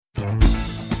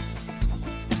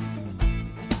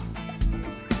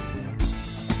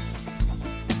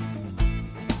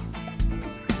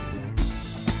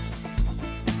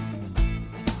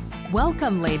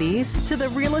Welcome, ladies, to the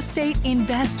Real Estate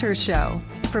Investor Show,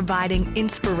 providing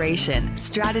inspiration,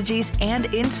 strategies,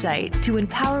 and insight to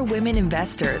empower women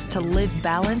investors to live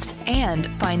balanced and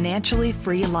financially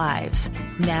free lives.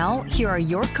 Now, here are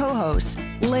your co-hosts,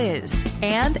 Liz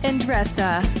and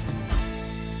Andressa.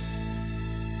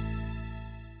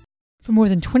 For more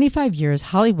than 25 years,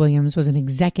 Holly Williams was an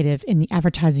executive in the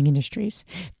advertising industries.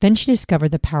 Then she discovered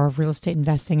the power of real estate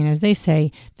investing, and as they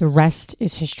say, the rest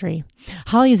is history.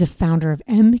 Holly is the founder of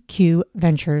MQ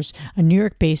Ventures, a New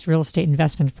York-based real estate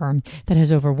investment firm that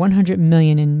has over $100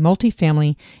 million in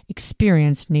multifamily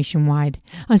experience nationwide.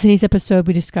 On today's episode,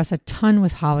 we discuss a ton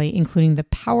with Holly, including the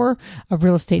power of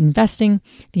real estate investing,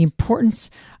 the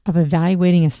importance of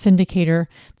evaluating a syndicator,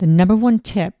 the number one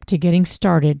tip to getting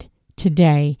started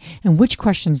today, and which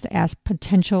questions to ask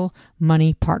potential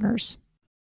money partners.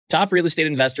 Top real estate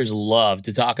investors love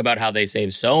to talk about how they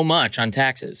save so much on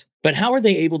taxes. But how are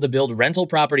they able to build rental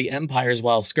property empires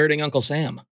while skirting Uncle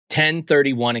Sam?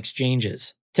 1031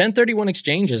 exchanges. 1031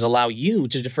 exchanges allow you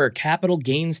to defer capital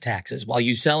gains taxes while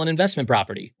you sell an investment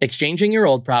property, exchanging your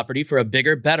old property for a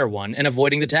bigger, better one and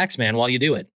avoiding the tax man while you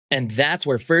do it. And that's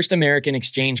where First American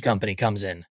Exchange Company comes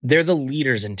in. They're the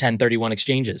leaders in 1031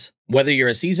 exchanges. Whether you're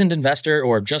a seasoned investor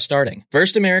or just starting,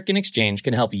 First American Exchange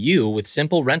can help you with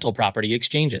simple rental property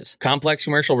exchanges, complex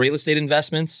commercial real estate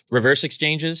investments, reverse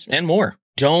exchanges, and more.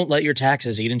 Don't let your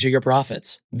taxes eat into your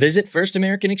profits. Visit First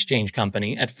American Exchange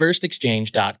Company at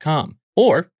firstexchange.com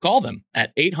or call them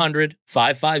at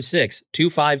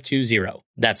 800-556-2520.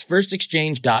 That's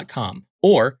firstexchange.com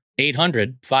or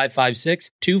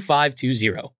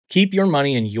 800-556-2520. Keep your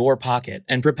money in your pocket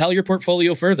and propel your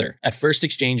portfolio further at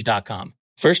firstexchange.com.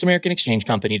 First American Exchange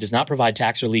Company does not provide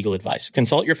tax or legal advice.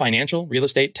 Consult your financial, real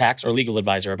estate, tax, or legal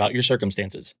advisor about your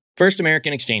circumstances. First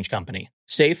American Exchange Company.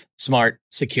 Safe, smart,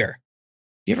 secure.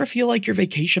 You ever feel like your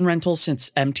vacation rental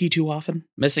sits empty too often?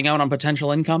 Missing out on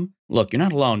potential income? Look, you're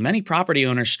not alone. Many property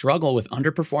owners struggle with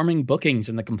underperforming bookings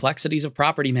and the complexities of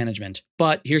property management.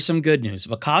 But here's some good news.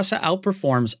 Vacasa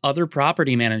outperforms other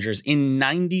property managers in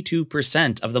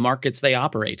 92% of the markets they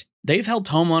operate. They've helped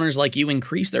homeowners like you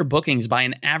increase their bookings by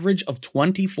an average of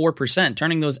 24%,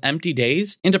 turning those empty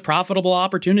days into profitable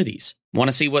opportunities. Want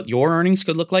to see what your earnings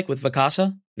could look like with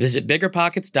Vacasa? Visit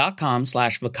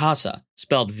biggerpockets.com/Vacasa,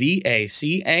 spelled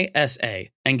VACASA,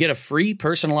 and get a free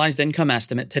personalized income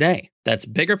estimate today. That's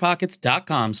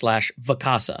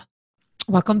biggerpockets.com/Vacasa.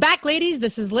 Welcome back, ladies.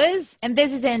 This is Liz. And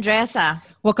this is Andressa.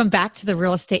 Welcome back to the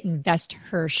Real Estate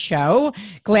Investor Show.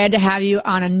 Glad to have you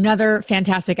on another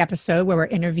fantastic episode where we're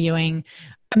interviewing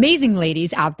amazing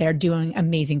ladies out there doing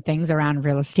amazing things around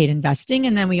real estate investing.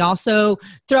 And then we also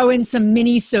throw in some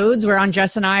mini-sodes where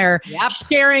Andressa and I are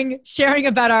sharing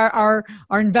about our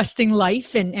investing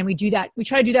life. And we do that. We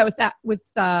try to do that with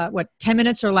 10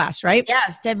 minutes or less, right?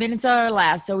 Yes, 10 minutes or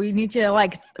less. So we need to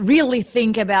really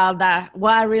think about that,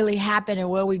 what really happened and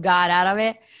what we got out of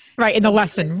it. Right, in the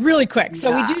lesson, really quick.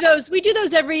 So we do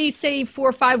those every, say, 4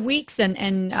 or 5 weeks.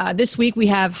 And this week we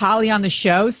have Holly on the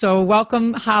show. So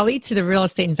welcome, Holly, to the Real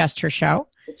Estate Investor Show.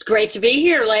 It's great to be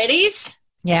here, ladies.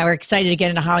 Yeah, we're excited to get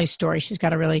into Holly's story. She's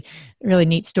got a really, really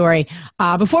neat story.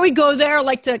 Before we go there, I'd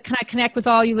like to kind of connect with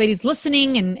all you ladies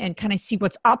listening and kind of see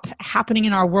what's happening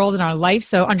in our world and our life.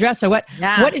 So, Andressa, what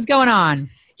is going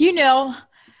on?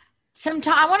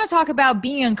 Sometimes I want to talk about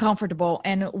being uncomfortable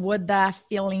and what that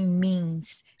feeling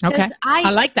means. Okay, I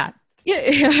like that. Yeah,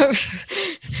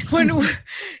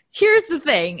 here's the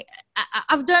thing.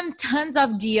 I've done tons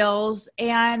of deals,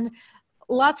 and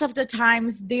lots of the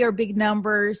times they are big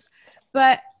numbers.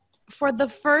 But for the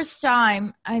first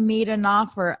time, I made an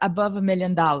offer above $1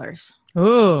 million.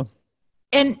 Ooh.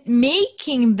 And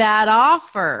making that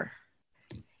offer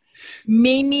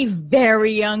made me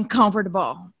very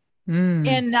uncomfortable.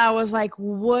 And I was like,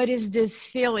 what is this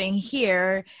feeling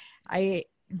here? I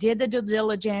did the due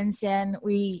diligence and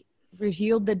we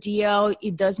reviewed the deal.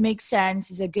 It does make sense.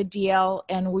 It's a good deal.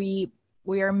 And we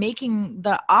are making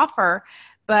the offer.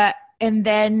 And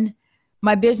then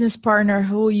my business partner,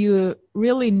 who you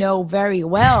really know very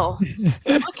well,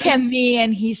 looked at me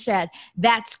and he said,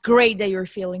 that's great that you're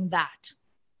feeling that.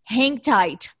 Hang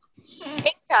tight.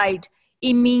 Hang tight.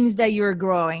 It means that you're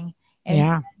growing.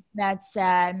 And that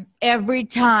said, every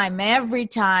time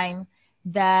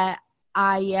that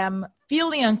I am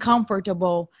feeling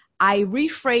uncomfortable, I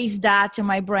rephrase that to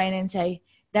my brain and say,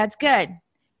 that's good.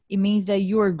 It means that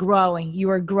you are growing.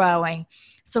 You are growing.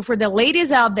 So for the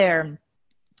ladies out there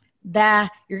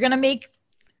that you're going to make,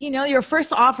 your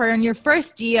first offer and your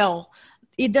first deal,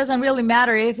 it doesn't really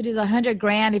matter if it is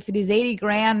 $100,000, if it is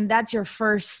 $80,000, that's your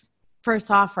first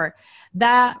first offer.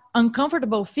 That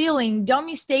uncomfortable feeling, don't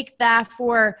mistake that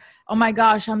for, oh my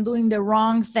gosh, I'm doing the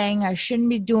wrong thing. I shouldn't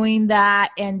be doing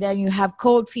that. And then you have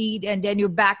cold feet and then you're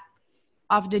back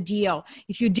off the deal.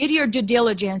 If you did your due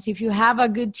diligence, if you have a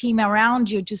good team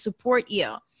around you to support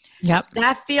you,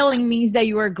 that feeling means that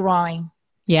you are growing.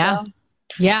 Yeah. So,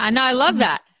 yeah. And I love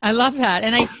that. I love that.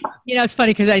 And it's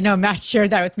funny because I know Matt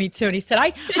shared that with me too. And he said, I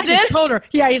just told her,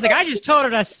 he's like, I just told her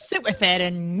to sit with it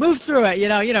and move through it. You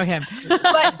know him.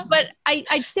 But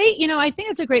I'd say, I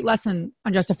think it's a great lesson,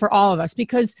 Andressa, for all of us,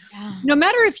 because no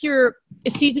matter if you're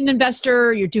a seasoned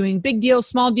investor, you're doing big deals,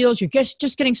 small deals, you're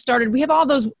just getting started. We have all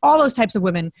those types of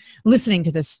women listening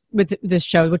to this, with this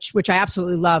show, which I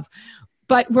absolutely love.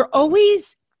 But we're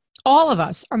always, all of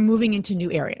us are moving into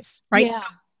new areas, right? Yeah.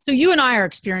 So you and I are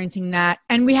experiencing that,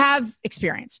 and we have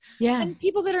experience. Yeah. And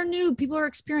people that are new, people are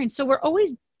experienced. So we're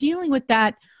always dealing with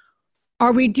that.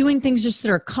 Are we doing things just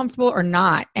that are comfortable or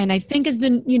not? And I think as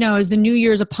the new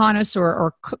year is upon us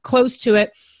or close to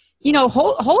it,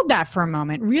 hold that for a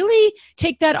moment. Really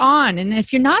take that on. And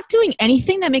if you're not doing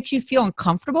anything that makes you feel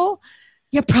uncomfortable,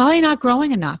 you're probably not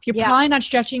growing enough. You're probably not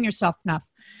stretching yourself enough.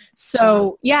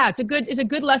 So it's a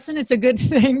good lesson. It's a good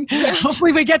thing. Yes.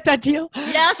 Hopefully we get that deal.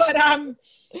 Yes.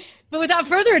 But without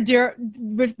further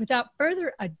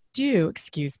ado,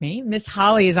 excuse me, Miss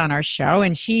Holly is on our show,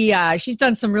 and she's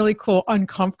done some really cool,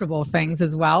 uncomfortable things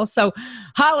as well. So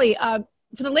Holly,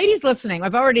 for the ladies listening,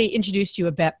 I've already introduced you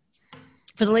a bit.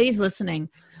 For the ladies listening,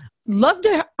 love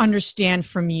to understand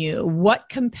from you what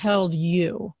compelled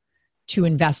you to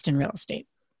invest in real estate.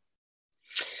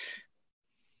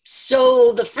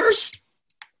 So the first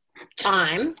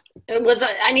time it was,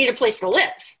 I need a place to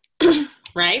live,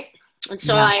 right? And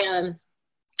so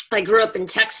I grew up in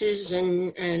Texas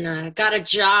and got a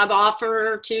job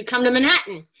offer to come to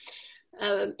Manhattan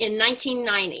in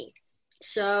 1990.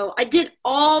 So I did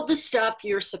all the stuff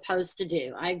you're supposed to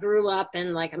do. I grew up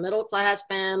in like a middle-class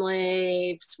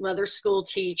family, mother school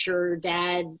teacher,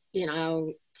 dad,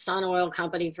 Sun Oil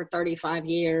Company for 35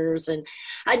 years. And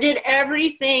I did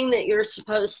everything that you're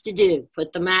supposed to do.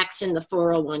 Put the max in the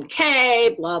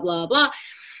 401k, blah, blah, blah.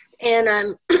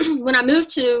 And when I moved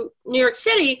to New York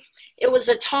City, it was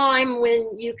a time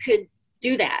when you could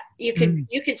do that. You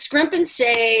could scrimp and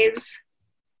save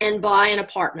and buy an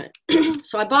apartment.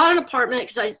 So I bought an apartment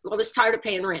because I was tired of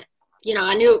paying rent.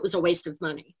 I knew it was a waste of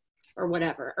money or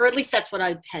whatever, or at least that's what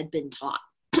I had been taught,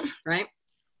 right?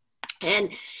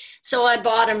 And so I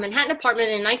bought a Manhattan apartment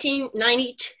in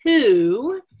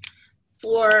 1992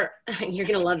 for, you're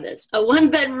going to love this, a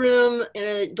 1-bedroom in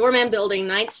a doorman building,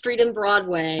 9th Street and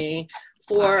Broadway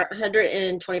for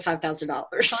 $125,000.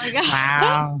 Oh my God.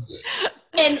 Wow.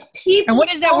 And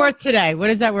what is that worth today? What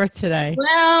is that worth today?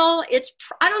 Well,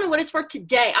 I don't know what it's worth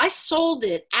today. I sold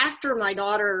it after my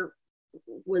daughter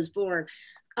was born.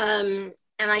 And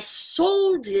I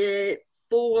sold it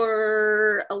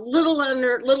for a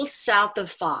little south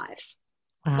of 500K.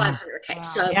 Wow.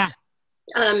 So,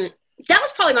 that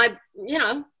was probably my,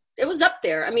 it was up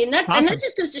there. I mean, that's awesome. And that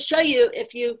just goes to show you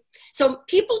so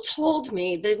people told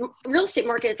me the real estate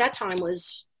market at that time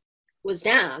was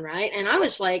down. Right. And I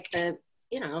was like, I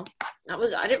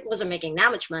wasn't making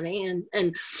that much money.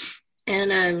 And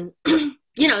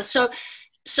so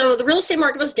the real estate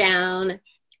market was down.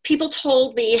 People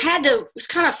told me it was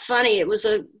kind of funny. It was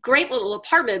a great little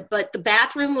apartment, but the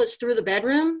bathroom was through the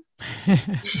bedroom.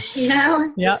 Yeah,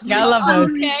 I love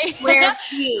those. Square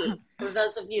feet. For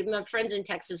those of you, my friends in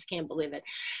Texas can't believe it.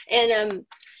 And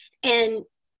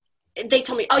they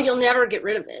told me, oh, you'll never get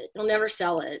rid of it. You'll never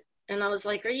sell it. And I was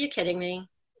like, are you kidding me?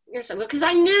 You're so, because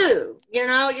I knew,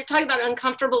 you're talking about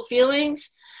uncomfortable feelings.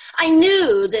 I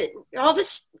knew that all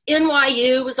this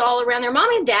NYU was all around there.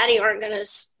 Mommy and Daddy aren't going to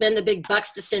spend the big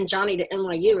bucks to send Johnny to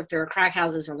NYU if there are crack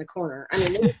houses on the corner. I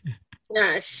mean,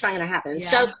 it's just not going to happen.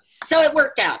 Yeah. So it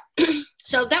worked out.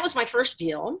 So that was my first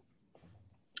deal.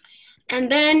 And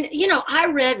then, I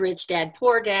read Rich Dad,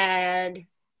 Poor Dad,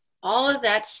 all of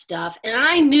that stuff. And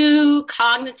I knew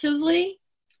cognitively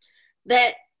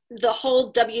that the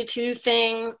whole W-2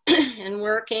 thing and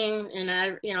working and,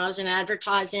 I was in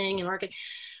advertising and marketing.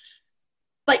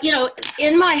 But,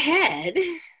 in my head,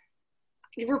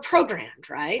 you were programmed,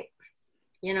 right?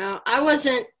 I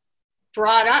wasn't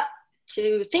brought up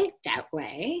to think that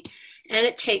way. And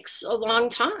it takes a long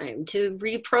time to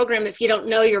reprogram if you don't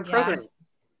know your program,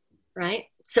 right?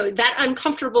 So that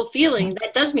uncomfortable feeling,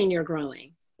 that does mean you're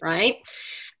growing, right?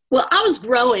 Well, I was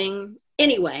growing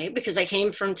anyway because I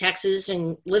came from Texas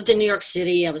and lived in New York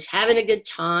City. I was having a good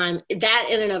time. That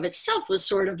in and of itself was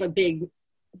sort of a big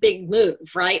big move,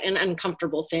 right? An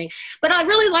uncomfortable thing. But I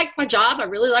really liked my job. I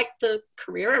really liked the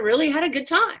career. I really had a good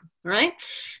time, right?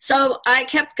 So I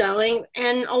kept going.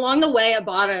 And along the way, I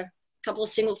bought a couple of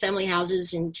single family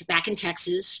houses back in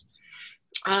Texas,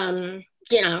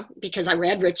 because I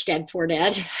read Rich Dad, Poor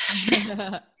Dad,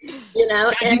 and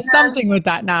do something with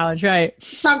that knowledge, right?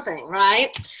 Something,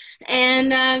 right?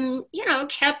 And,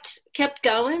 kept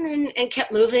going and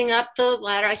kept moving up the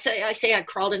ladder. I say I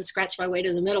crawled and scratched my way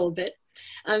to the middle a bit.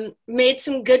 Made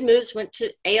some good moves, went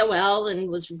to AOL and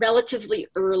was relatively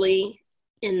early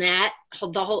in that,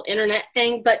 the whole internet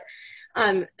thing, but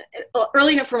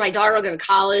early enough for my daughter to go to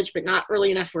college, but not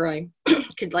early enough where I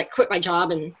could like quit my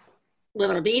job and live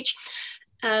on a beach.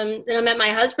 Then I met my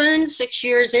husband 6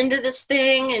 years into this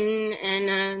thing,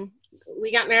 and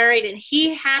we got married, and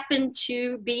he happened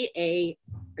to be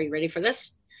are you ready for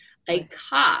this? A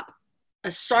cop,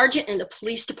 a sergeant in the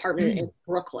police department in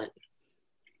Brooklyn.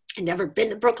 I'd never been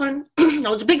to Brooklyn. I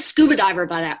was a big scuba diver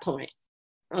by that point.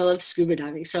 I love scuba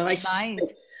diving. So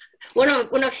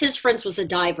one of his friends was a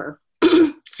diver.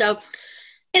 So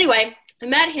anyway, I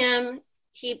met him.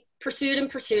 He pursued and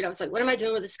pursued. I was like, what am I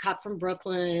doing with this cop from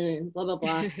Brooklyn? And blah, blah,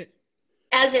 blah.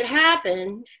 As it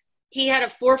happened, he had a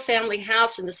 4-family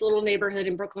house in this little neighborhood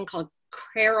in Brooklyn called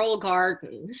Carroll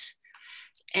Gardens.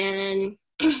 And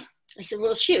I said,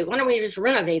 well, shoot, why don't we just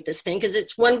renovate this thing? Because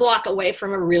it's 1 block away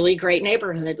from a really great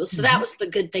neighborhood. So that was the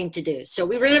good thing to do. So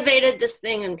we renovated this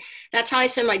thing. And that's how I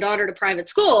send my daughter to private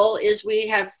school is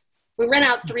we rent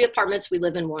out 3 apartments. We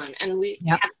live in 1, and we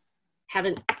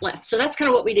haven't left. So that's kind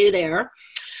of what we do there.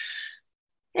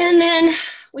 And then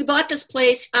we bought this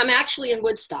place. I'm actually in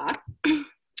Woodstock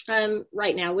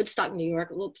right now, Woodstock, New York,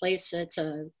 a little place that's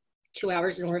 2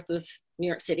 hours north of New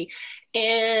York City.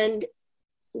 And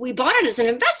we bought it as an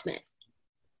investment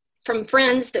from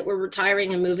friends that were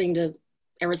retiring and moving to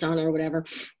Arizona or whatever.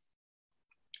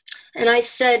 And I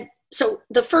said, so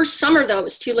the first summer, though, it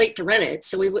was too late to rent it.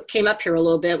 So we came up here a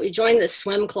little bit. We joined this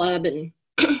swim club and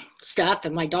stuff.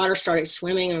 And my daughter started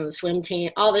swimming on the swim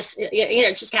team. All this,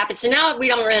 it just happened. So now we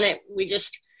don't rent it. We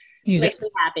just makes me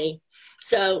happy.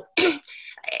 So,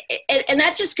 and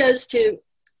that just goes to,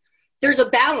 there's a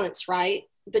balance, right?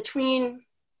 Between,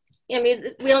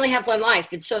 we only have 1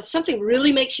 life. And so if something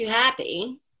really makes you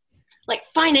happy, like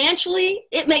financially,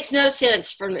 it makes no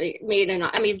sense for me to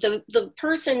not. The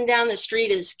person down the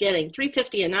street is getting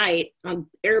 $350 a night on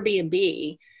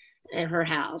Airbnb at her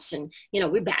house, and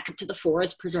we back up to the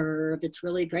forest preserve. It's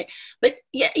really great, but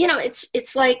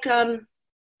it's like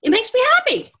it makes me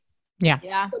happy.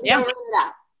 Yeah. So we don't rent it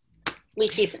out. We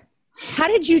keep it. How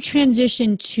did you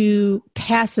transition to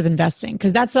passive investing?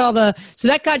 Because that's so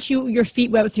that got you your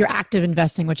feet wet with your active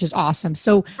investing, which is awesome.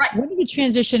 So when did the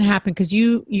transition happen? Because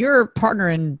you're a partner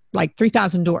in like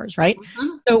 3,000 doors, right?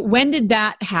 Mm-hmm. So when did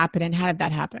that happen, and how did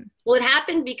that happen? Well, it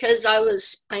happened because I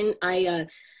was on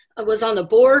the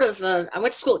board of, I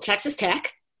went to school at Texas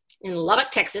Tech in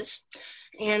Lubbock, Texas.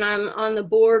 And I'm on the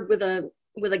board with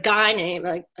a guy named,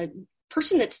 a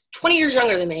person that's 20 years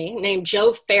younger than me, named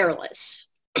Joe Fairless.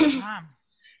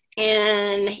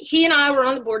 And he and I were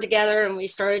on the board together, and we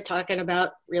started talking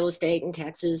about real estate in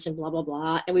Texas and blah, blah,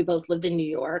 blah. And we both lived in New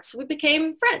York. So we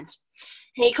became friends.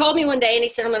 And he called me one day and he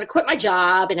said, I'm going to quit my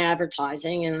job in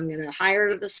advertising, and I'm going to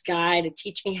hire this guy to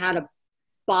teach me how to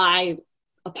buy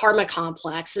apartment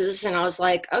complexes. And I was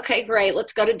like, okay, great.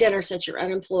 Let's go to dinner since you're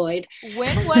unemployed.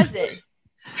 When was it?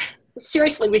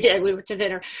 Seriously, we did. We went to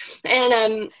dinner.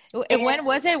 And when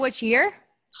was it? Which year?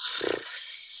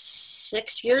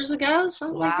 6 years ago,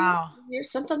 something like that.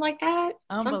 Something like that.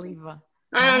 Unbelievable.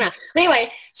 I don't know.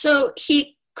 Anyway, so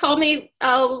he called me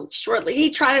shortly. He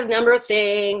tried a number of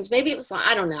things. Maybe it was,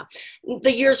 I don't know.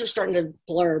 The years are starting to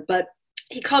blur, but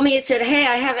he called me and said, hey,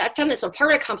 I found this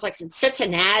apartment complex in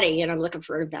Cincinnati, and I'm looking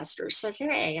for investors. So I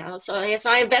said, hey. So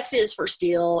I invested his first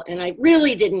deal, and I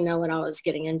really didn't know what I was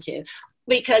getting into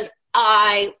because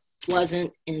I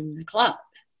wasn't in the club.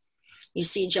 You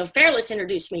see, Joe Fairless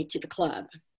introduced me to the club.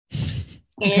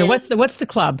 Okay, what's the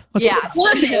club? The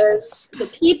club is the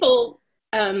people.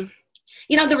 There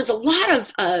was a lot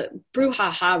of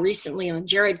brouhaha recently on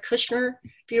Jared Kushner,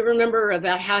 if you remember,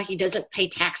 about how he doesn't pay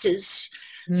taxes.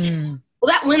 Well,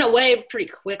 that went away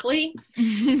pretty quickly.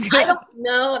 I don't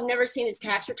know. I've never seen his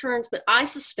tax returns, but I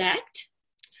suspect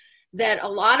that a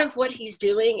lot of what he's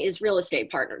doing is real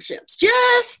estate partnerships.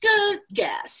 Just a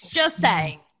guess. Just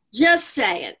saying.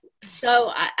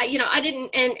 So I didn't,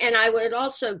 and I would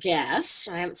also guess,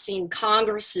 I haven't seen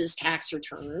Congress's tax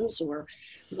returns or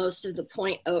most of the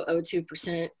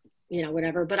 0.002%,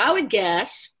 whatever, but I would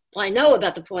guess, well, I know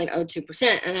about the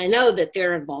 0.02%, and I know that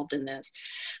they're involved in this.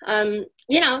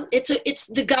 It's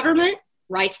the government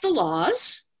writes the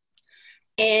laws,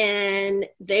 and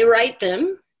they write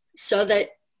them so that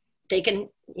they can,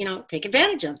 take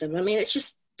advantage of them. I mean, it's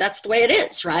just, that's the way it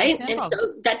is, right? Yeah. And so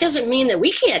that doesn't mean that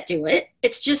we can't do it.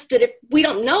 It's just that if we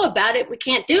don't know about it, we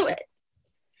can't do it,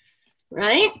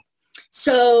 right?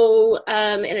 So,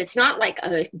 and it's not like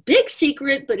a big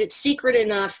secret, but it's secret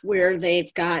enough where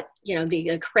they've got, the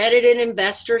accredited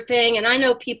investor thing. And I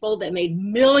know people that made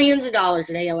millions of dollars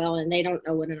at AOL and they don't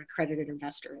know what an accredited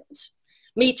investor is.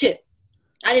 Me too.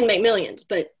 I didn't make millions,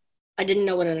 but I didn't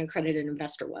know what an accredited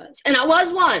investor was. And I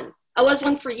was one. I was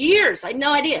one for years. I had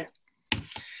no idea.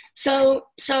 So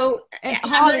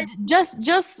Holly,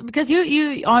 just because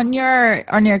you on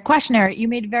your questionnaire, you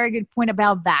made a very good point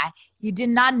about that. You did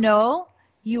not know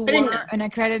you were an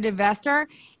accredited investor,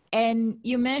 and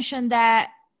you mentioned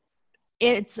that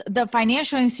it's the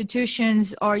financial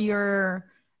institutions or your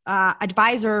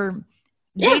advisor,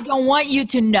 they don't want you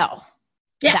to know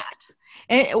that.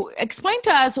 Explain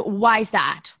to us, why is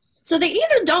that? So they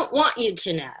either don't want you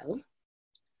to know,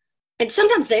 and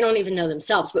sometimes they don't even know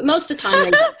themselves, but most of the time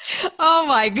they do. Oh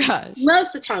my gosh.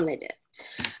 Most of the time they do.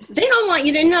 They don't want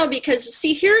you to know because,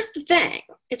 see, here's the thing.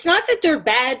 It's not that they're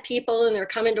bad people and they're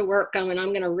coming to work going, I'm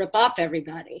going to rip off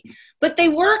everybody, but they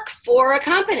work for a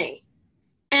company,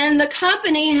 and the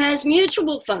company has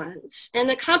mutual funds, and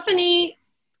the company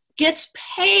gets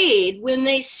paid when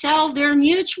they sell their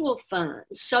mutual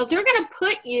funds. So they're going to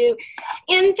put you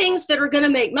in things that are going to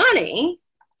make money,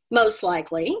 most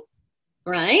likely,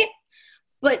 right?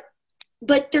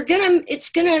 But they're going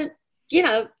to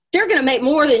make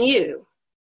more than you.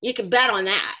 You can bet on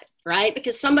that, right?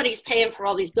 Because somebody's paying for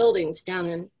all these buildings down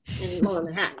in Lower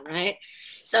Manhattan, right?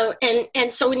 So,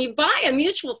 and so when you buy a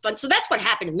mutual fund, so that's what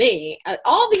happened to me.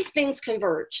 All these things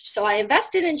converged. So I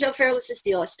invested in Joe Fairless's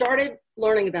deal. I started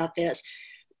learning about this.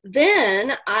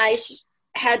 Then I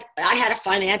had a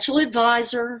financial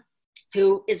advisor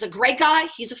who is a great guy.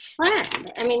 He's a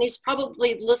friend. I mean, he's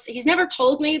probably listening. He's never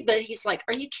told me, but he's like,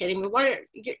 are you kidding me?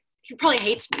 He probably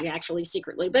hates me, actually,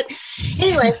 secretly. But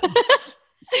anyway,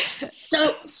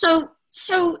 so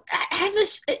I have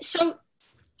this, so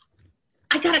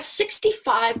I got a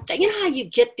 65, you know how you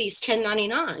get these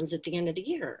 1099s at the end of the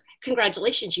year?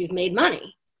 Congratulations, you've made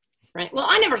money, right? Well,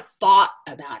 I never thought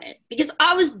about it because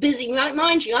I was busy.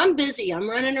 Mind you, I'm busy. I'm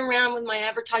running around with my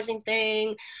advertising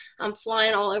thing. I'm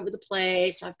flying all over the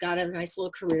place. I've got a nice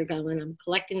little career going. I'm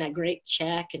collecting that great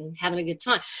check and having a good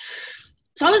time.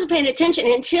 So I wasn't paying attention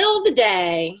until the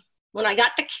day when I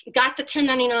got the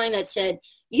 1099 that said,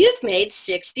 you've made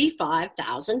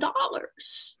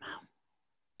 $65,000.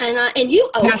 And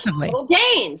you owe capital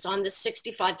gains on the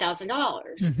 $65,000.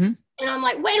 Mm-hmm. And I'm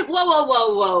like, wait,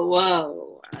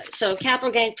 whoa. So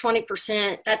capital gain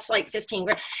 20%, that's like 15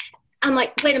 grand. I'm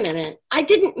like, wait a minute. I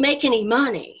didn't make any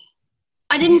money.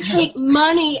 I didn't take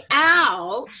money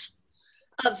out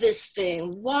of this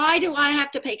thing. Why do I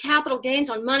have to pay capital gains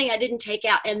on money I didn't take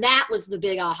out? And that was the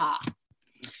big aha.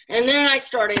 And then I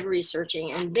started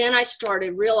researching, and then I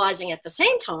started realizing at the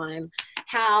same time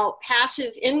how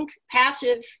passive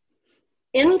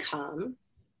income,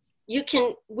 you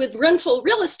can, with rental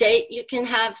real estate, you can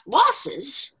have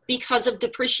losses because of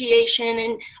depreciation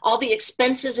and all the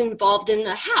expenses involved in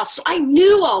the house. So I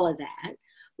knew all of that.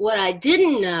 What I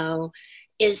didn't know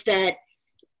is that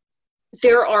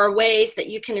there are ways that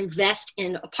you can invest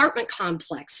in apartment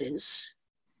complexes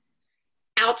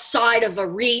outside of a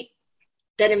REIT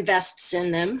that invests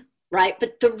in them, right?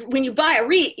 But when you buy a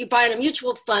REIT, you buy in a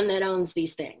mutual fund that owns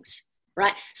these things,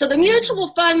 right? So the mutual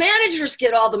fund managers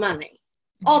get all the money,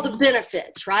 all the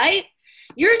benefits, right?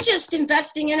 You're just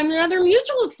investing in another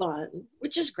mutual fund,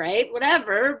 which is great,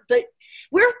 whatever. But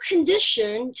we're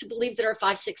conditioned to believe that our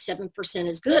 5, 6, 7%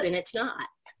 is good, and it's not.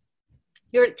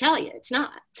 Here to tell you, it's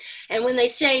not. And when they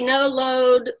say no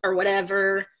load or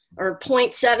whatever, or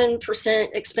 0.7%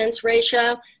 expense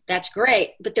ratio, that's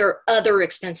great. But there are other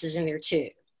expenses in there too.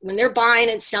 When they're buying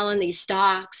and selling these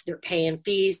stocks, they're paying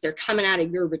fees, they're coming out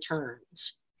of your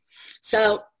returns.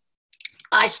 So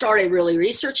I started really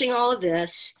researching all of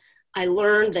this. I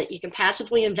learned that you can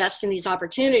passively invest in these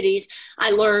opportunities.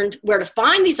 I learned where to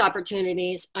find these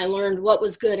opportunities. I learned what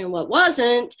was good and what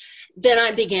wasn't. Then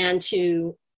I began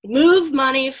to move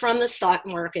money from the stock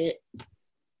market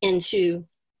into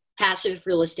passive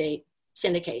real estate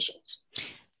syndications.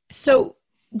 So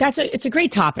it's a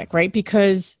great topic, right?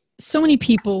 Because so many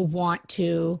people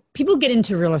people get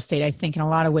into real estate, I think, in a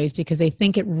lot of ways because they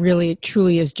think it really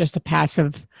truly is just a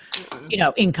passive,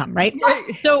 income, right?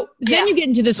 So then you get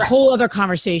into this whole other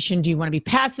conversation. Do you want to be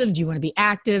passive? Do you want to be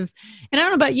active? And I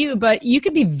don't know about you, but you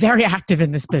could be very active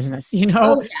in this business,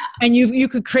 and you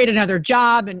could create another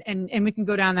job and we can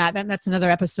go down that. That's another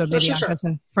episode maybe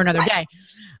for another day.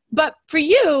 But for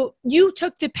you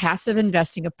took the passive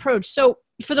investing approach. So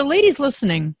for the ladies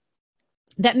listening,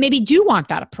 that maybe do want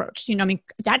that approach.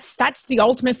 That's the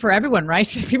ultimate for everyone, right?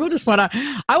 People just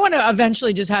I want to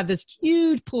eventually just have this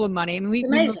huge pool of money. I mean,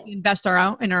 we invest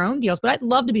in our own deals, but I'd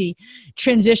love to be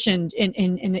transitioned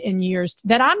in years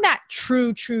that I'm that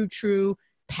true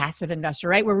passive investor,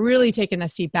 right? We're really taking the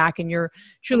seat back and you're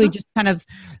truly just kind of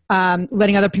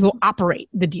letting other people operate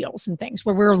the deals and things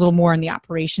where we're a little more on the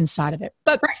operations side of it.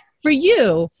 But for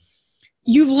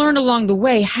you've learned along the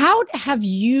way. How have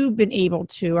you been able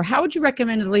to, or how would you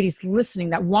recommend to the ladies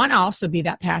listening that want to also be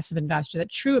that passive investor,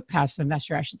 that true passive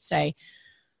investor, I should say,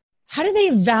 how do they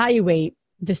evaluate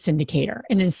the syndicator?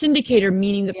 And then syndicator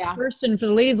meaning the person, for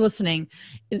the ladies listening,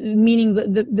 meaning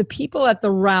the people at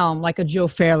the realm, like a Joe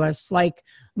Fairless, like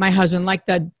my husband, like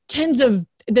there's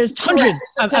hundreds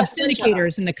of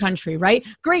syndicators in the country, right?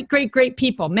 Great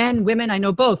people, men, women, I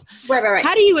know both. Right.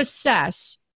 How do you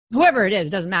assess, whoever it is,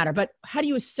 doesn't matter, but how do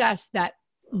you assess that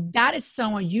is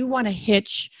someone you want to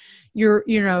hitch your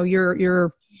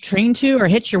train to, or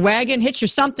hitch your wagon, hitch your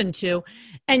something to,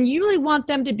 and you really want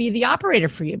them to be the operator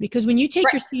for you? Because when you take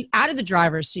your seat out of the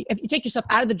driver's seat, if you take yourself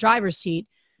out of the driver's seat,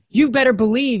 you better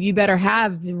believe you better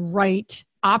have the right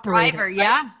operator. Driver,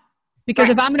 yeah. Because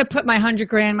if I'm going to put my 100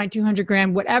 grand, my 200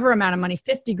 grand, whatever amount of money,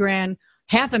 50 grand,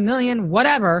 $500,000,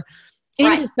 whatever,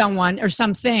 into someone or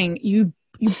something, you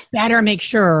better make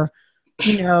sure,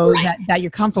 that you're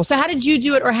comfortable. So how did you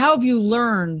do it, or how have you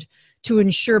learned to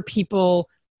ensure people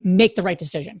make the right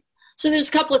decision? So there's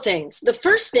a couple of things. The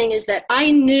first thing is that I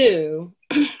knew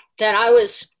that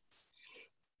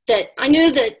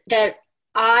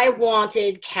I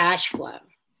wanted cash flow.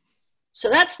 So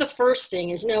that's the first thing,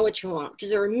 is know what you want, because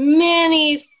there are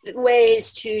many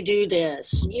ways to do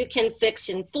this. You can fix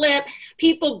and flip.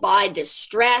 People buy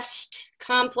distressed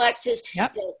complexes.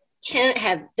 Yep.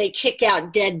 They kick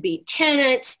out deadbeat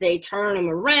tenants, they turn them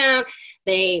around,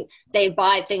 they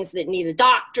buy things that need a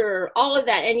doctor, all of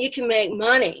that, and you can make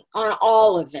money on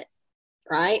all of it,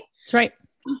 right? That's right.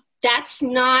 That's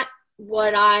not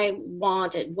what I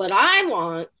wanted. What I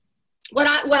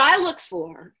look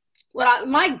for,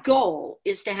 my goal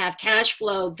is to have cash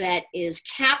flow that is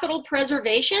capital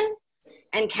preservation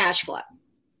and cash flow.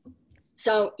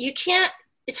 So you can't,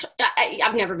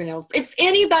 I've never been able, if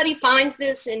anybody finds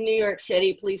this in New York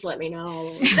City, please let me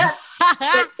know.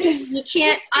 But you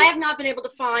can't, I have not been able to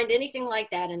find anything like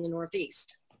that in the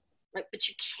Northeast, right? But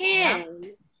you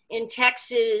can in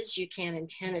Texas, you can in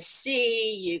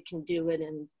Tennessee, you can do it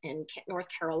in North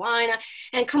Carolina.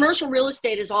 And commercial real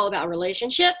estate is all about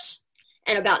relationships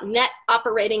and about net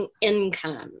operating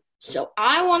income. So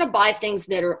I want to buy things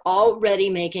that are already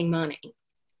making money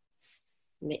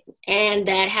and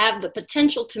that have the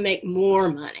potential to make more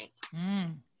money.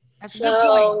 That's a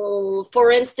good point.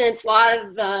 For instance, a lot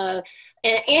of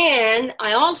and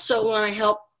I also want to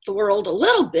help the world a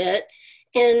little bit,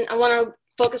 and I want to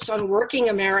focus on working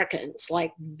Americans,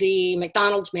 like the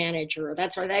McDonald's manager.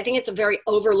 That's right. I think it's a very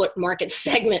overlooked market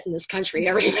segment in this country.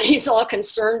 Everybody's all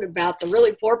concerned about the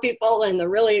really poor people and the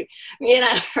really,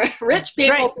 rich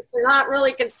people, right. But they're not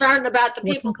really concerned about the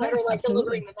people that are like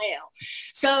delivering the mail.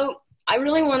 So I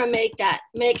really want to make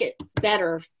it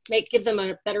better, give them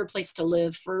a better place to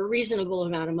live for a reasonable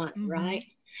amount of money, right?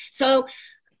 So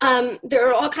there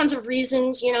are all kinds of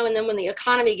reasons, and then when the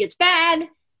economy gets bad,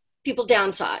 people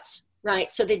downsize, right?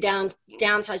 So they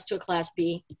downsize to a Class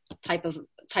B type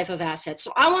of assets.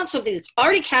 So I want something that's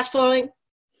already cash flowing,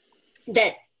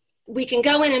 that we can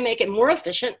go in and make it more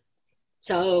efficient.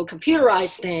 So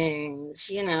computerize things,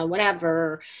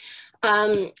 whatever.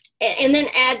 And then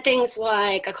add things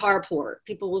like a carport.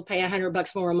 People will pay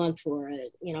 $100 more a month for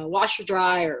it. Washer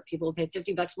dryer. People will pay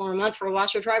 $50 more a month for a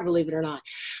washer dryer, believe it or not.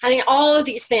 I mean, all of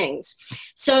these things.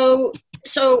 So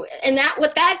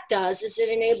what that does is it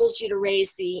enables you to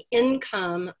raise the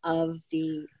income of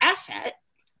the asset,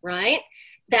 right?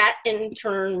 That in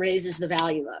turn raises the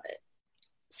value of it.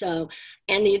 So,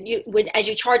 and as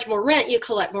you charge more rent, you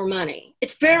collect more money.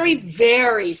 It's very,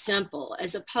 very simple,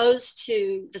 as opposed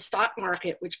to the stock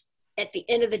market, which at the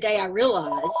end of the day, I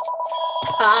realized,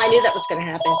 I knew that was going to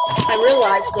happen. I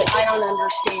realized that I don't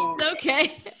understand.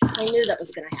 Okay. I knew that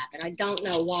was going to happen. I don't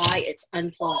know why it's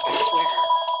unplugged, I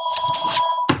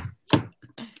swear.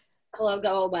 Hello,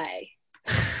 go away.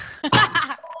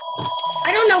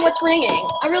 I don't know what's ringing.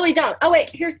 I really don't. Oh,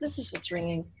 wait, this is what's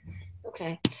ringing.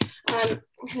 Okay.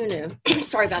 Who knew?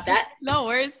 Sorry about that. No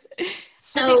worries.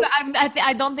 So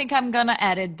I don't think I'm going to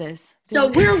edit this. So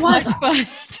where was I?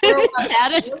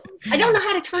 I don't know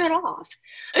how to turn it off.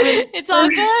 It's all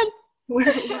good.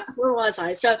 Where was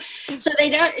I? So they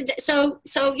don't. So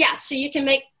you can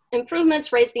make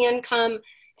improvements, raise the income,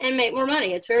 and make more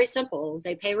money. It's very simple.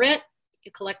 They pay rent,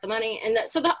 you collect the money, and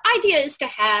so the idea is to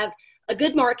have a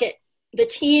good market. The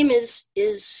team is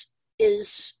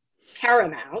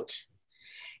paramount,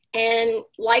 and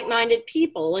like-minded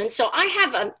people. And so I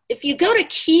have if you go to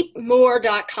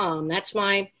keepmore.com, that's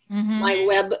my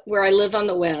web where I live on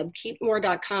the web,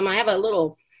 keepmore.com. I have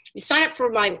you sign up for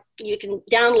you can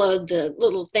download the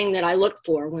little thing that I look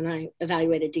for when I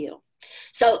evaluate a deal.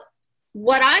 So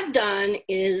what I've done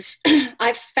is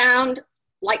I've found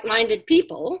like-minded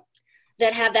people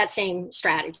that have that same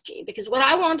strategy, because what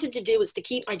I wanted to do was to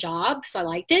keep my job because I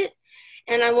liked it.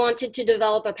 And I wanted to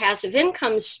develop a passive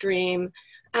income stream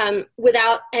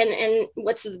without, and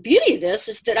what's the beauty of this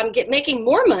is that I'm making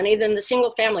more money than the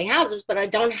single family houses, but I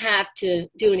don't have to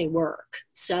do any work.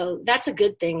 So that's a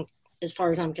good thing as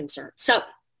far as I'm concerned. So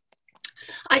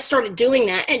I started doing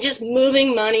that and just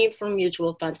moving money from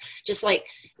mutual funds, just like,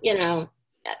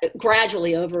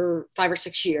 gradually over 5 or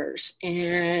 6 years.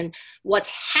 And what's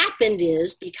happened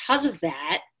is because of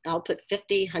that, I'll put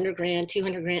 50, 100 grand,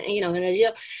 200 grand, in a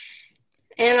deal.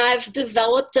 And I've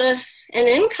developed an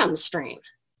income stream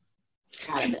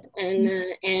out of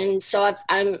it. And so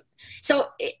so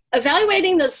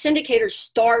evaluating those syndicators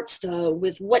starts though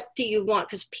with what do you want?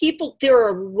 Because there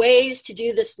are ways to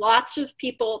do this. Lots of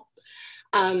people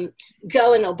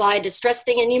go and they'll buy a distressed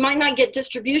thing and you might not get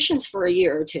distributions for a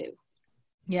year or two.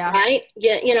 Yeah. Right.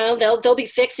 Yeah. They'll be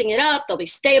fixing it up. They'll be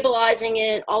stabilizing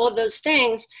it, all of those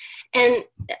things. And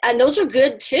those are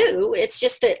good too. It's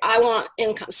just that I want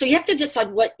income. So you have to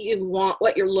decide what you want,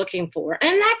 what you're looking for.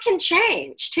 And that can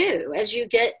change too. As you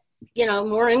get,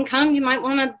 more income, you might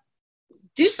want to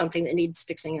do something that needs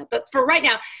fixing up. But for right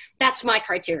now, that's my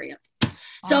criteria.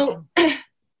 Awesome. So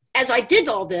as I did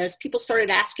all this, people started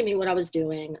asking me what I was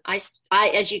doing. I,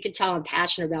 as you can tell, I'm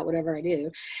passionate about whatever I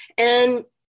do. And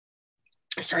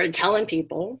I started telling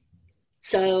people.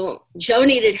 So Joe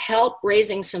needed help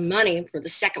raising some money for the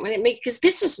second one, because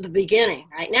this is the beginning.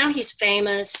 Right now he's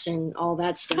famous and all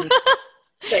that stuff,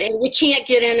 and you can't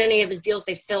get in any of his deals.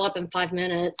 They fill up in 5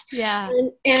 minutes. Yeah.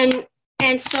 And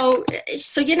so I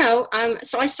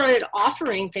started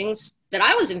offering things that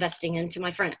I was investing in to my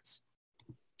friends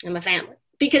and my family,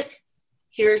 because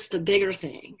here's the bigger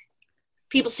thing.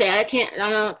 People say, I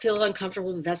don't feel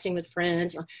uncomfortable investing with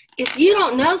friends. If you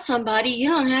don't know somebody, you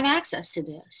don't have access to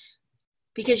this.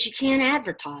 Because you can't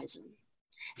advertise them.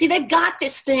 See, they've got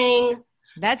this thing.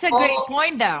 That's a great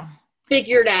point, though.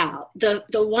 Figured out. The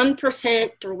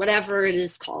 1% or whatever it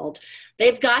is called.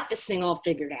 They've got this thing all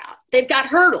figured out. They've got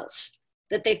hurdles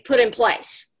that they've put in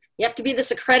place. You have to be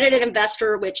this accredited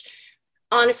investor, which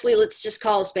honestly, let's just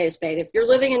call a spade a spade. If you're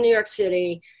living in New York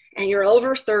City and you're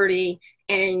over 30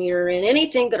 and you're in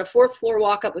anything but a 4th floor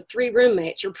walk up with 3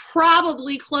 roommates, you're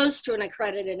probably close to an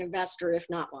accredited investor, if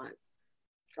not one,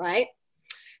 right?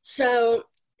 So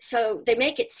they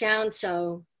make it sound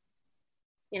so,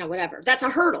 whatever. That's a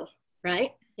hurdle,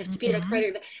 right? You have to be an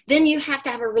accredited. Then you have to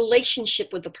have a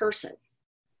relationship with the person,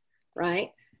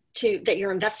 right? That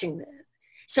you're investing with.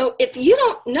 So if you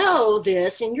don't know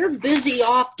this and you're busy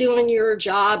off doing your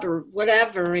job or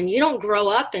whatever, and you don't grow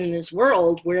up in this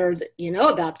world where you know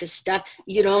about this stuff,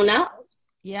 you don't know.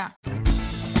 Yeah.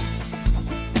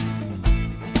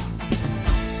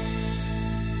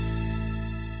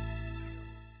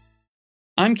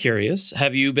 I'm curious,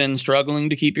 have you been struggling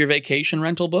to keep your vacation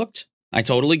rental booked? I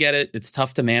totally get it. It's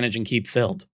tough to manage and keep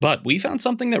filled. But we found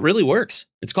something that really works.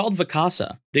 It's called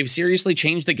Vacasa. They've seriously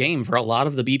changed the game for a lot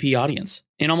of the BP audience.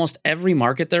 In almost every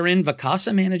market they're in,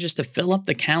 Vacasa manages to fill up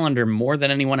the calendar more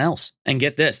than anyone else. And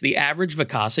get this, the average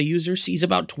Vacasa user sees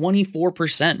about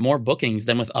 24% more bookings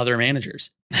than with other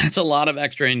managers. That's a lot of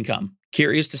extra income.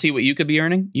 Curious to see what you could be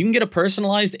earning? You can get a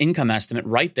personalized income estimate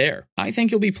right there. I think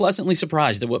you'll be pleasantly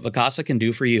surprised at what Vacasa can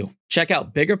do for you. Check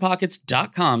out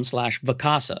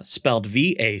biggerpockets.com/Vacasa, spelled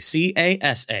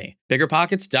Vacasa.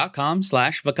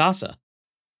 biggerpockets.com/Vacasa.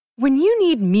 When you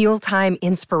need mealtime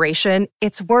inspiration,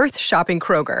 it's worth shopping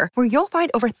Kroger, where you'll find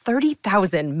over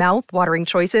 30,000 mouth-watering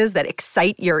choices that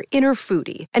excite your inner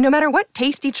foodie. And no matter what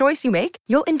tasty choice you make,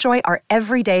 you'll enjoy our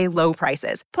everyday low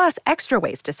prices, plus extra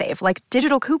ways to save, like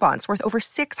digital coupons worth over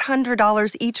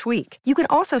 $600 each week. You can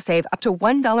also save up to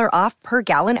 $1 off per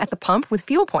gallon at the pump with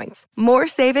fuel points. More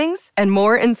savings and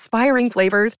more inspiring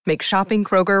flavors make shopping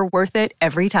Kroger worth it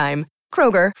every time.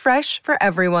 Kroger, fresh for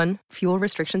everyone. Fuel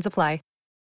restrictions apply.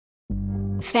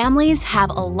 Families have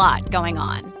a lot going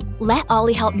on. Let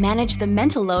Ollie help manage the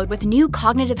mental load with new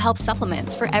cognitive help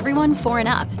supplements for everyone 4 and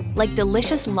up, like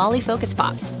delicious Lolly Focus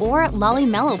Pops or Lolly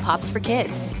Mellow Pops for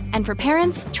kids. And for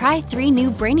parents, try 3 new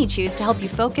Brainy Chews to help you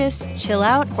focus, chill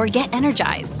out, or get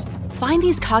energized. Find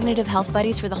these cognitive health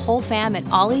buddies for the whole fam at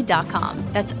ollie.com.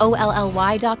 That's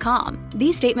OLLY.com.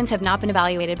 These statements have not been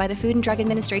evaluated by the Food and Drug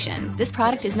Administration. This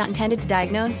product is not intended to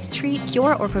diagnose, treat,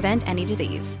 cure, or prevent any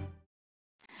disease.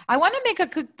 I want to make a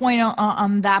quick point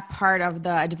on that part of the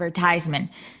advertisement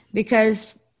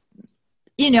because,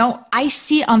 I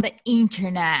see on the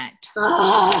internet,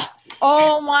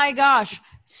 oh my gosh,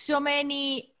 so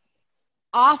many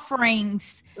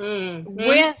offerings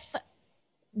with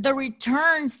the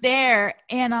returns there.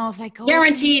 And I was like, oh,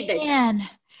 guaranteed. Man.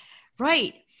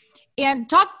 Right. And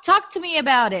talk to me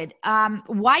about it.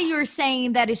 Why you're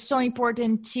saying that it's so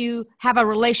important to have a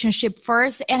relationship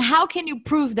first, and how can you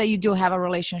prove that you do have a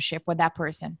relationship with that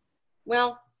person?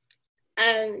 Well,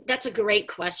 that's a great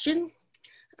question.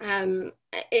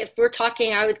 If we're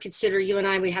talking, I would consider you and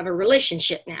I, we have a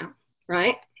relationship now,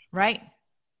 right? Right.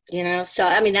 So,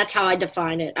 that's how I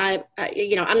define it.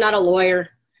 I'm not a lawyer.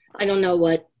 I don't know.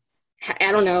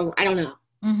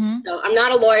 Mm-hmm. So I'm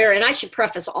not a lawyer, and I should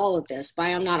preface all of this by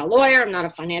I'm not a lawyer. I'm not a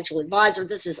financial advisor.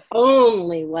 This is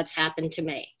only what's happened to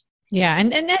me. Yeah.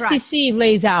 And the SEC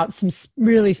lays out some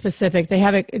really specific, they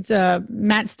have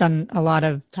Matt's done a lot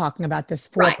of talking about this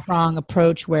 4-prong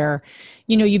approach where,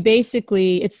 you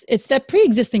basically, it's that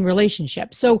pre-existing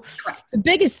relationship. So the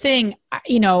biggest thing,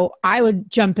 I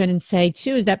would jump in and say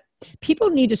too, is that people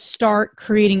need to start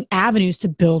creating avenues to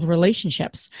build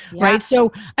relationships, right?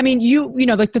 So,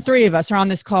 like the 3 of us are on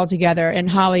this call together, and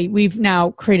Holly, we've now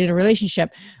created a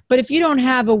relationship. But if you don't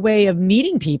have a way of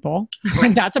meeting people,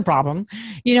 that's a problem.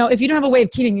 If you don't have a way of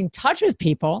keeping in touch with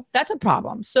people, that's a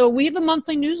problem. So we have a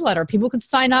monthly newsletter. People can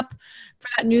sign up for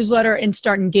that newsletter and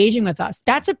start engaging with us.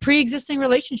 That's a pre-existing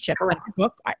relationship. Correct.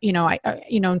 Book,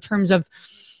 in terms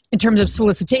of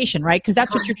solicitation, right? Because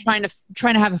that's what you're trying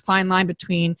to have a fine line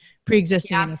between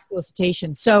pre-existing and a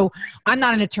solicitation. So I'm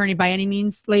not an attorney by any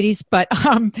means, ladies, but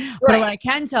what I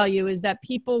can tell you is that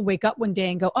people wake up one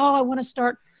day and go, oh, I want to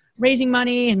start raising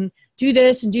money and do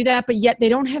this and do that, but yet they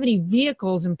don't have any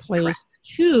vehicles in place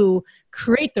to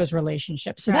create those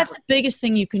relationships. So that's the biggest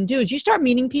thing you can do is you start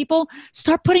meeting people,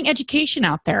 start putting education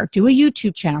out there, do a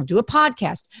YouTube channel, do a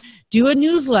podcast, do a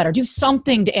newsletter, do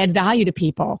something to add value to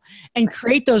people and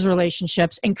create those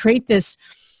relationships and create this,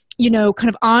 kind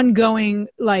of ongoing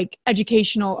like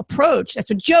educational approach. That's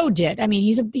what Joe did.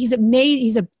 He's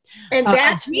amazing. And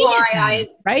that's why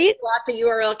I bought the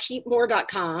URL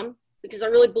keepmore.com. Because I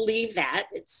really believe that.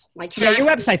 It's my taxes. Yeah, your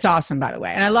website's awesome, by the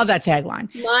way. And I love that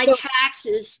tagline. My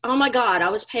taxes, oh my God, I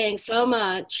was paying so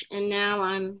much and now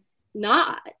I'm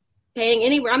not paying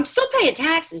anywhere. I'm still paying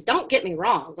taxes. Don't get me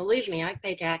wrong. Believe me, I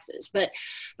pay taxes. But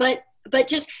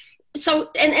just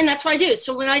so, and that's what I do.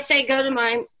 So when I say go to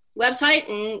my website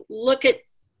and look at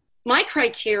my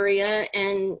criteria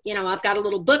and, I've got a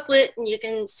little booklet and you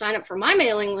can sign up for my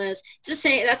mailing list. It's the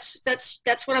same.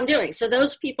 That's what I'm doing. So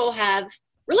those people have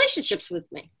relationships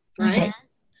with me, right? Right.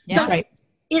 Yeah. So right.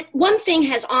 One thing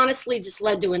has honestly just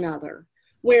led to another,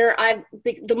 where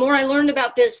the more I learned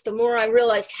about this, the more I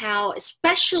realized how,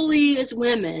 especially as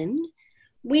women,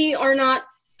 we are not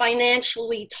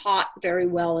financially taught very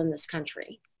well in this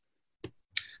country.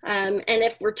 And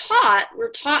if we're taught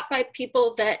by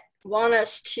people that want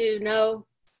us to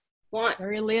want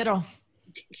very little.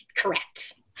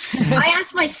 Correct. I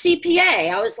asked my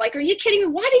CPA, I was like, are you kidding me?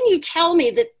 Why didn't you tell me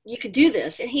that you could do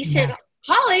this? And he said,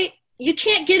 Holly, you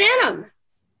can't get in them.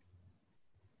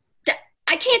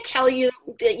 I can't tell you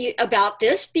about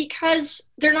this because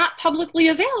they're not publicly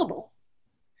available.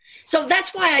 So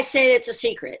that's why I say it's a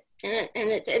secret. And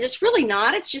it's really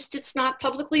not. It's just, it's not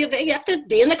publicly available. You have to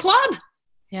be in the club.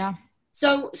 Yeah.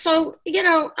 So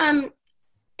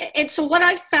and so what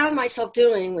I found myself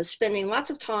doing was spending lots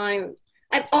of time.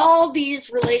 I have all these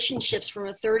relationships from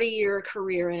a 30-year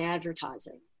career in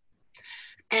advertising.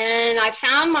 And I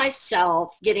found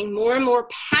myself getting more and more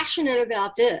passionate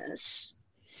about this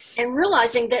and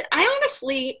realizing that I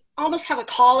honestly almost have a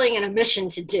calling and a mission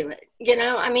to do it.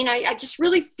 I just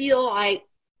really feel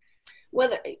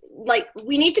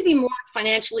we need to be more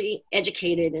financially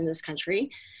educated in this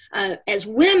country. As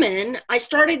women, I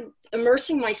started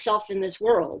immersing myself in this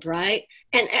world, right?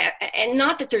 And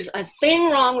not that there's a thing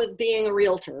wrong with being a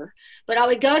realtor, but I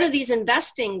would go to these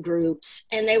investing groups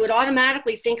and they would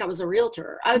automatically think I was a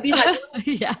realtor. I would be like,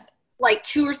 like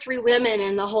 2 or 3 women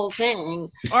in the whole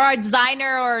thing. Or a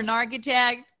designer or an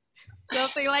architect.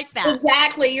 Something like that.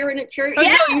 Exactly. You're an interior. Oh,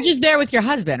 yeah. No, you're just there with your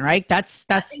husband, right? That's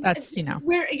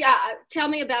Where, tell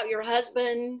me about your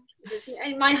husband.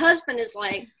 And my husband is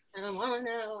like, I don't want to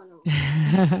know.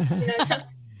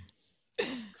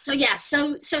 So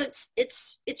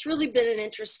it's really been an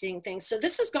interesting thing. So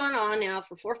this has gone on now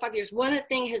for 4 or 5 years. One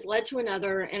thing has led to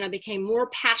another, and I became more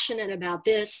passionate about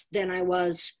this than I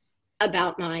was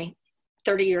about my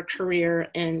 30-year career.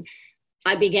 And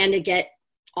I began to get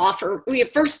offer. We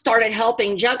first started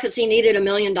helping Joe because he needed $1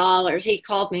 million. He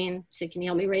called me and said, "Can you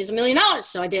help me raise $1 million?"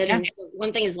 So I did. Yeah. And so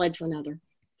one thing has led to another.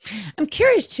 I'm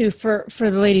curious too, for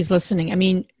the ladies listening. I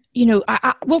mean,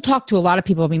 we'll talk to a lot of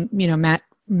people. I mean,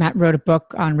 Matt wrote a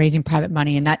book on raising private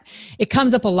money, and that it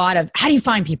comes up a lot of how do you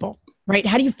find people, right?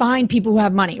 How do you find people who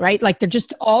have money, right? Like they're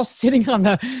just all sitting on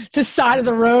the side of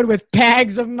the road with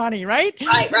bags of money, right?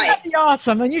 Right. That'd be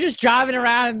awesome. And you're just driving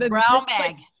around. Brown bag.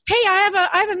 Like, hey, I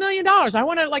have $1 million. I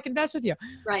want to invest with you.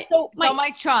 Right. So my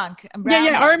trunk.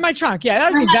 Yeah. Or in my trunk. Yeah.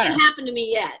 That hasn't happened to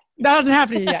me yet. That hasn't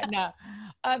happened to you yet. No.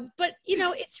 But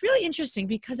it's really interesting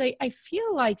because I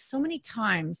feel like so many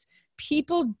times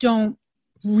people don't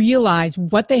realize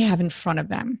what they have in front of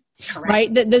them. Correct.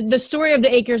 Right. The story of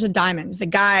the acres of diamonds, the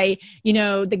guy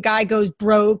goes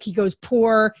broke, he goes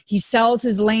poor, he sells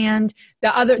his land.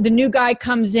 The new guy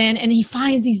comes in and he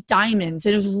finds these diamonds,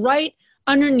 and it was right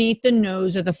underneath the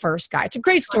nose of the first guy. It's a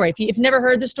great story. If you've never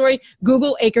heard the story,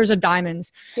 Google acres of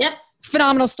diamonds. Yep.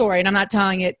 Phenomenal story. And I'm not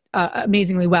telling it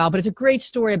amazingly well, but it's a great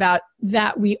story about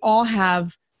that. We all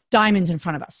have diamonds in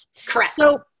front of us. Correct.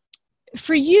 So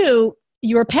for you,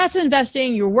 you're passive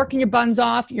investing, you're working your buns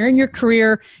off, you're in your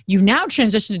career, you've now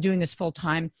transitioned to doing this full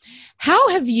time. How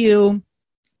have you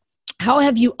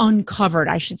uncovered,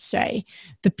 I should say,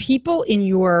 the people in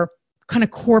your kind of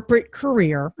corporate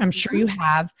career, I'm sure you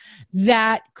have,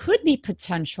 that could be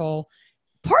potential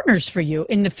partners for you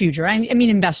in the future? I mean,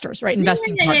 investors, right?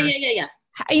 Investing partners. Yeah.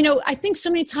 I think so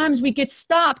many times we get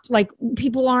stopped. Like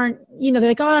people aren't, they're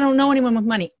like, oh, I don't know anyone with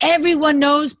money. Everyone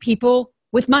knows people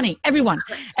with money. Everyone,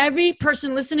 every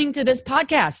person listening to this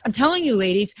podcast. I'm telling you,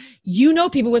 ladies, you know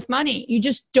people with money. You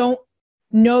just don't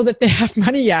know that they have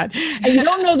money yet. And you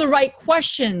don't know the right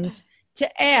questions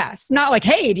to ask. Not like,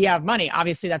 hey, do you have money?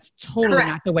 Obviously, that's totally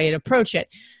not the way to approach it.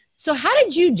 So how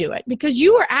did you do it? Because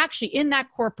you were actually in that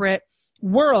corporate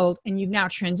world and you've now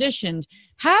transitioned.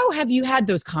 How have you had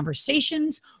those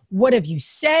conversations? What have you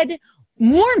said?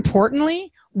 More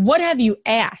importantly, what have you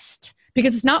asked?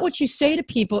 Because it's not what you say to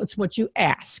people, it's what you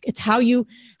ask. It's how you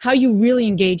really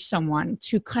engage someone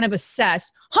to kind of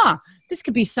assess, this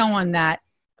could be someone that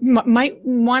might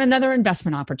want another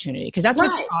investment opportunity, because that's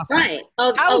what you're offering. Right.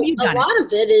 How have you done a lot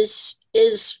of it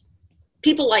is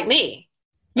people like me.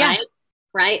 Yeah.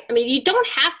 Right. I mean, you don't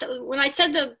have to. When I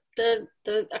said the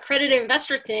accredited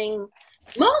investor thing,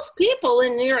 most people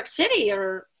in New York City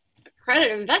are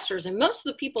accredited investors, and most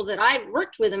of the people that I've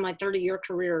worked with in my 30-year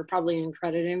career are probably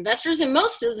accredited investors, and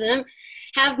most of them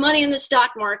have money in the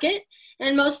stock market,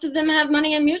 and most of them have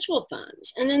money in mutual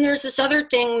funds. And then there's this other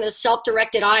thing, the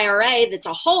self-directed IRA, that's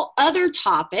a whole other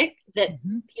topic that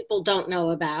people don't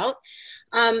know about,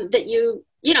 that you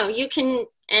can,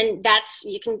 and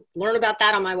you can learn about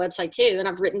that on my website too. And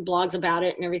I've written blogs about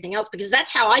it and everything else, because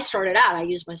that's how I started out. I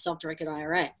used my self-directed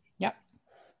IRA. Yep.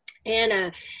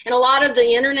 And a lot of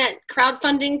the internet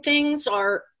crowdfunding things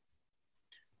are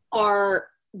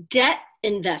debt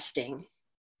investing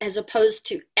as opposed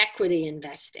to equity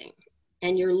investing.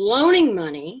 And you're loaning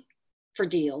money for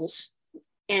deals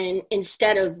and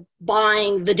instead of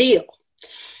buying the deal.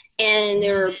 And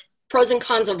there are pros and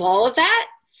cons of all of that.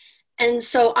 And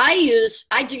so I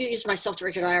do use my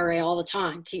self-directed IRA all the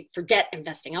time for debt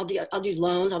investing. I'll do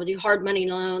loans. I'll do hard money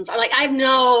loans. I have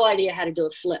no idea how to do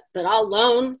a flip, but I'll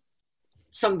loan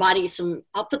somebody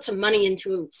I'll put some money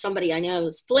into somebody I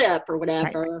know's flip or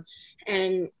whatever.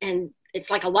 Right. And it's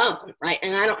like a loan, right?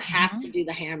 And I don't have to do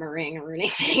the hammering or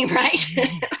anything, right?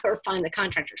 Or find the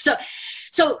contractor. So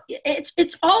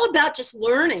it's all about just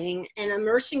learning and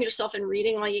immersing yourself in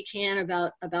reading all you can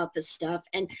about this stuff.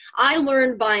 And I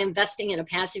learned by investing in a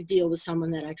passive deal with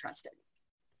someone that I trusted.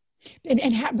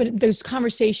 But those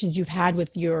conversations you've had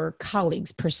with your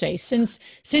colleagues per se, since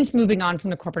moving on from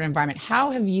the corporate environment,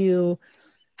 how have you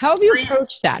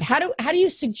approached that? How do you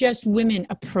suggest women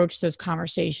approach those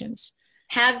conversations?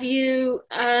 Have you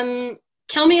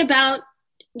tell me about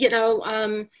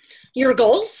your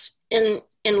goals in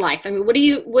life? I mean,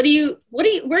 where do you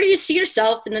see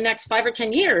yourself in the next 5 or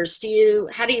 10 years? Do you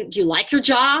like your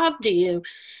job? Do you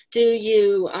where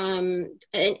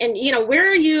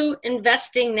are you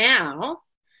investing now?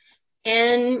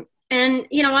 And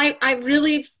I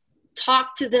really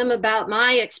talked to them about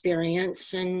my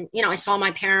experience. And, I saw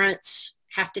my parents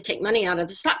have to take money out of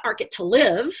the stock market to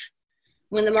live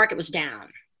when the market was down.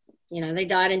 They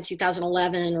died in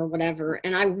 2011 or whatever.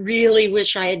 And I really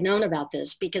wish I had known about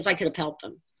this because I could have helped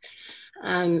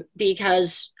them.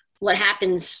 Because what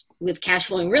happens with cash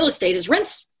flowing real estate is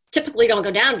rents typically don't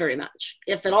go down very much,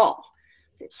 if at all.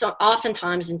 So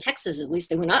oftentimes in Texas, at least,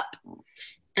 they went up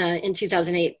in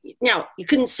 2008. Now, you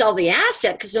couldn't sell the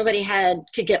asset because nobody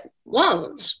could get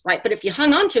loans, right? But if you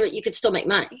hung on to it, you could still make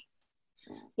money.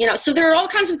 So there are all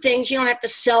kinds of things. You don't have to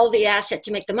sell the asset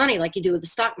to make the money like you do with the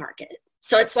stock market.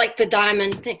 So it's like the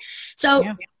diamond thing. So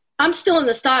yeah. I'm still in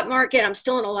the stock market. I'm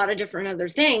still in a lot of different other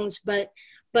things, but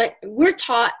we're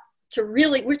taught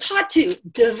to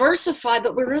diversify,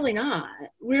 but we're really not.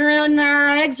 Our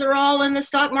eggs are all in the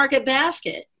stock market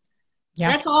basket.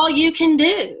 Yep. That's all you can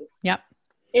do. Yep.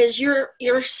 Is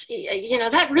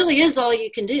that really is all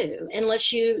you can do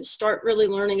unless you start really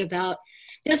learning about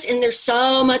this. And there's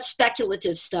so much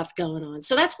speculative stuff going on.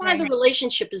 So that's why the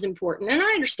relationship is important. And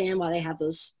I understand why they have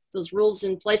those rules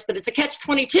in place, but it's a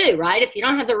catch-22, right? If you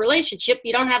don't have the relationship,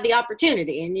 you don't have the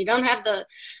opportunity, and you don't have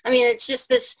it's just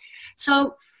this.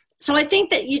 So I think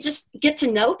that you just get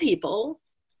to know people,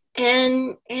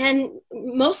 and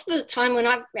most of the time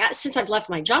since I've left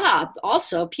my job,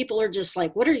 also people are just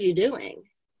like, what are you doing?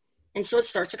 And so it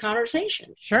starts a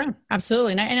conversation. Sure.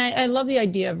 Absolutely. And I love the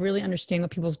idea of really understanding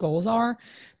what people's goals are,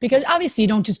 because obviously you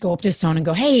don't just go up to someone and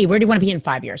go, hey, where do you want to be in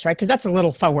 5 years? Right. Because that's a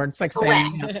little forward. It's like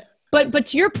saying, but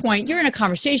to your point, you're in a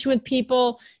conversation with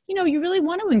people, you really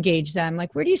want to engage them.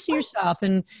 Like, where do you see yourself?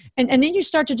 And then you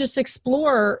start to just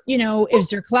explore, is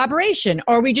there collaboration?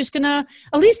 Or are we just going to,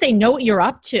 at least they know what you're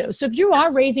up to. So if you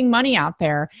are raising money out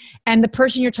there and the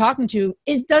person you're talking to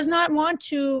does not want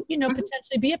to,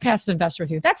 potentially be a passive investor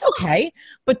with you, that's okay.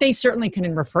 But they certainly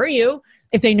can refer you.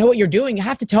 If they know what you're doing, you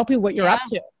have to tell people what you're up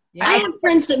to. Yeah. I have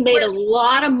friends that made a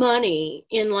lot of money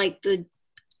in like the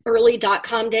early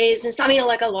 .com days and stuff.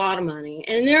 Like a lot of money.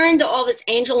 And they're into all this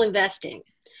angel investing.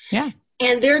 Yeah.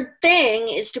 And their thing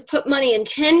is to put money in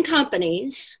 10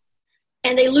 companies,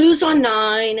 and they lose on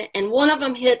 9, and one of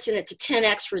them hits and it's a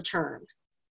 10x return,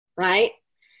 right?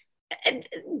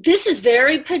 This is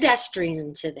very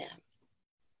pedestrian to them.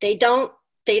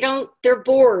 They're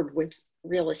bored with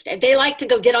real estate. They like to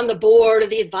go get on the board or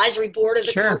the advisory board of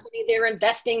the company they're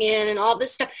investing in and all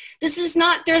this stuff. This is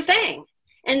not their thing.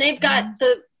 And they've got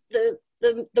the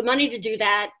money to do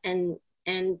that. And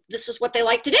this is what they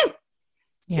like to do.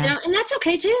 Yeah. And that's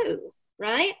okay too,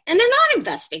 right? And they're not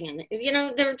investing in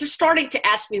it. They're starting to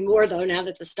ask me more though now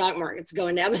that the stock market's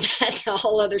going down, but that's a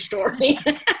whole other story.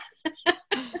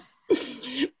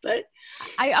 But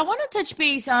I want to touch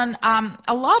base on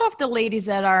a lot of the ladies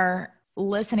that are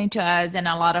listening to us, and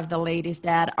a lot of the ladies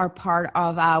that are part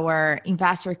of our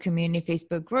investor community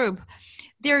Facebook group.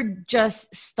 They're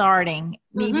just starting.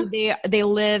 Maybe they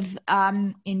live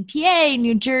in PA,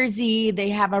 New Jersey. They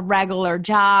have a regular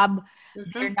job.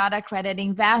 They're not accredited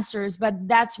investors, but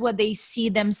that's what they see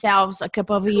themselves a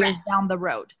couple of years down the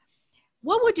road.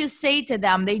 What would you say to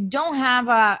them? They don't have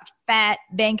a fat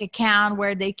bank account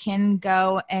where they can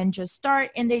go and just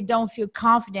start, and they don't feel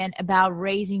confident about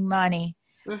raising money.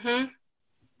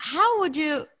 How would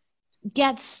you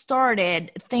get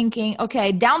started thinking,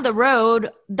 okay, down the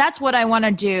road, that's what I want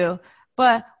to do,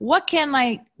 but what can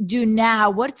I do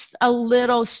now? What's a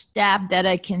little step that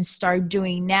I can start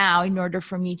doing now in order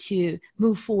for me to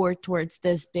move forward towards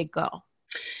this big goal?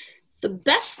 The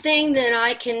best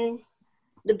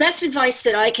advice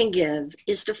that I can give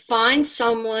is to find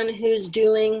someone who's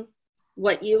doing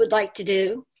what you would like to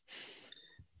do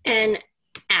and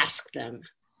ask them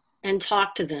and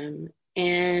talk to them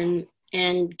and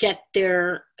get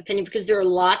their opinion, because there are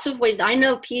lots of ways. I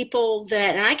know people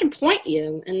that, and I can point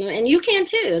you, and you can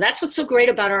too. That's what's so great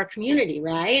about our community,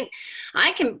 right?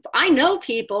 I know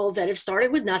people that have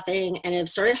started with nothing and have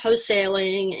started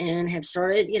wholesaling and have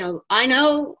started, I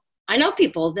know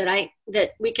people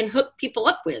that we can hook people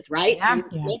up with, right? Yeah.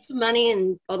 Make some money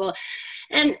and blah, blah.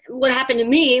 And what happened to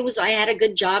me was I had a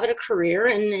good job and a career,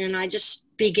 and I just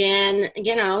began,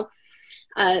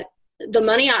 the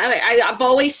money I've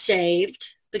always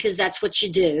saved, because that's what you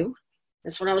do.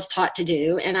 That's what I was taught to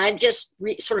do. And I just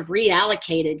sort of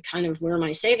reallocated kind of where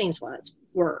my savings were.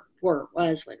 But,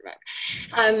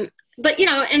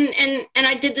 and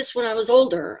I did this when I was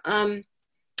older.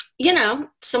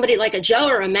 Somebody like a Joe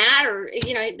or a Matt, or,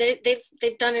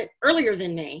 they've done it earlier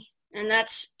than me, and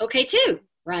that's okay too.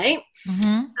 Right.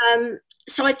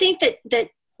 So I think that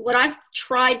what I've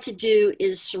tried to do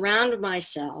is surround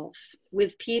myself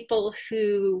with people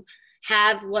who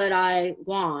have what I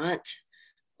want,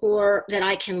 or that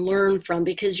I can learn from,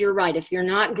 because you're right. If you're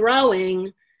not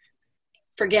growing,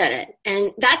 forget it.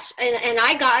 And that's, and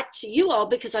I got to you all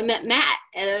because I met Matt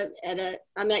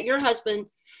I met your husband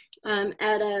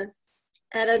at an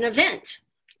event.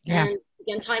 Yeah. And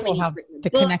again, timing, cool, the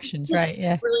connections, right?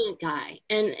 Yeah. Brilliant guy.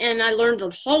 And I learned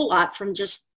a whole lot from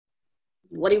just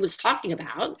what he was talking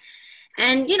about.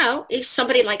 And, you know, if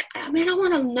somebody like, I mean, I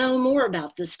want to know more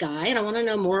about this guy, and I want to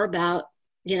know more about,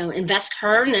 you know,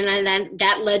 InvestHer, and then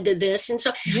that led to this. And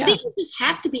so I think you just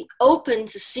have to be open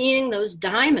to seeing those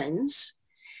diamonds.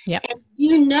 Yeah. And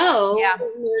you know,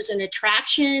 when there's an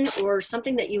attraction or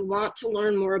something that you want to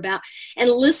learn more about, and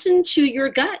listen to your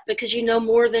gut, because you know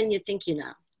more than you think you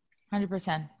know.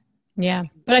 100%. Yeah.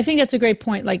 But I think that's a great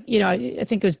point. Like, you know, I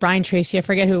think it was Brian Tracy, I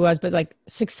forget who it was, but like,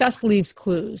 success leaves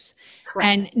clues. Correct.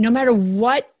 And no matter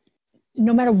what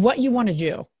you want to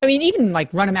do, I mean, even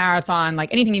like run a marathon,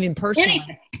 like anything, even personally,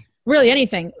 really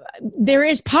anything, there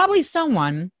is probably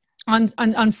someone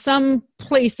on some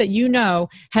place that, you know,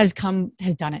 has done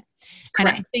it. Correct. And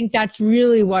I think that's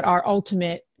really what our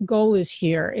ultimate goal is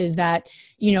here, is that,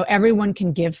 you know, everyone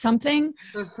can give something,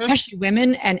 especially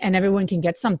women, and everyone can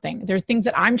get something. There are things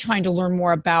that I'm trying to learn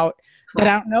more about that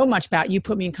I don't know much about. You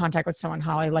put me in contact with someone,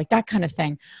 Holly, like that kind of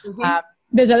thing.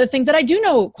 There's other things that I do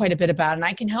know quite a bit about, and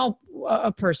I can help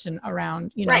a person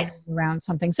around, you know, around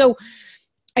something. So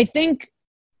I think,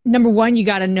 number one, you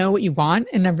got to know what you want.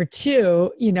 And number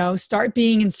two, you know, start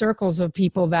being in circles of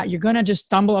people that you're going to just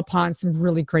stumble upon some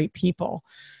really great people.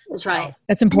 That's right. So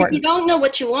that's important. And if you don't know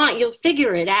what you want, you'll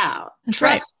figure it out.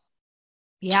 Trust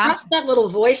that little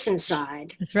voice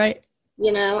inside. That's right.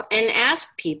 You know, and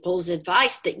ask people's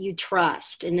advice that you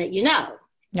trust and that you know.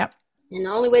 Yep. And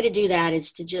the only way to do that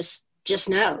is to just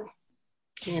know.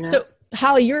 You know? So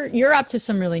Holly, you're up to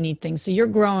some really neat things. So you're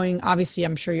growing, obviously,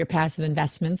 I'm sure your passive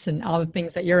investments and all the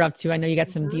things that you're up to. I know you got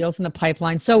some deals in the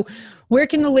pipeline. So where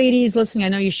can the ladies listening, I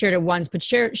know you shared it once, but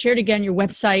share it again, your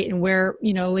website, and where,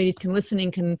 you know, ladies can listen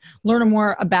and can learn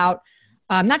more about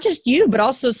not just you, but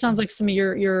also sounds like some of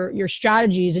your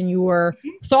strategies and your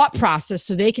thought process,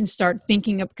 so they can start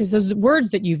thinking of, because those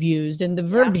words that you've used and the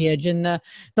verbiage and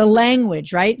the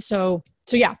language, right? So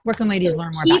yeah, where can ladies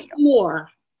learn more about you?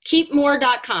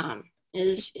 Keepmore.com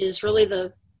is really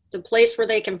the place where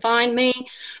they can find me.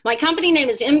 My company name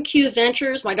is MQ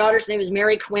Ventures. My daughter's name is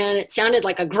Mary Quinn. It sounded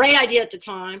like a great idea at the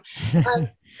time.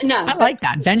 No, I like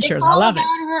that. Ventures. I love it. It's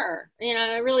all about her. You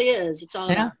know, it really is. It's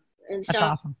all about her. And so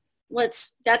that's awesome.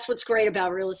 That's what's great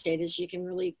about real estate, is you can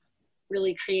really,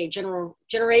 really create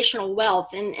generational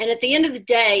wealth. And at the end of the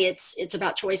day, it's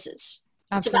about choices.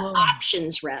 Absolutely. It's about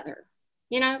options, rather.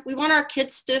 You know, we want our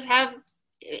kids to have,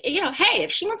 you know, hey,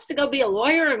 if she wants to go be a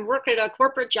lawyer and work at a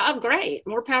corporate job, great,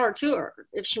 more power to her.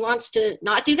 If she wants to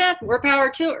not do that, more power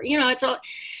to her. You know,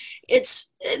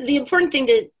 it's the important thing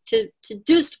to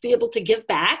do is to be able to give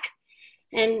back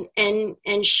and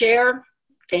share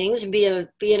things and be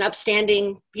an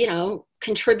upstanding, you know,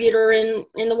 contributor in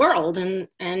the world. And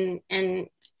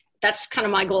that's kind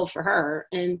of my goal for her.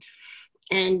 And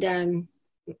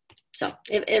so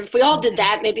if we all did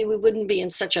that, maybe we wouldn't be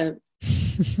in such a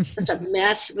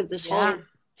mess with this whole,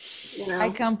 you know. I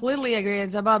completely agree.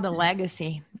 It's about the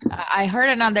legacy. I heard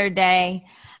another day,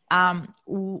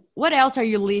 what else are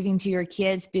you leaving to your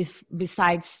kids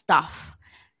besides stuff,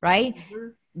 right?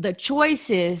 The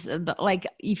choices, like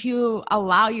if you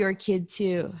allow your kid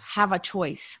to have a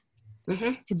choice,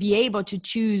 to be able to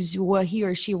choose what he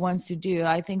or she wants to do,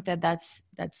 I think that's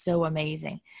so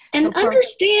amazing. And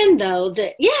understand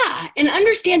that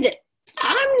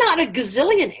I'm not a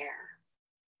gazillionaire.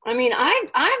 I mean,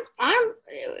 I'm,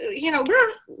 you know,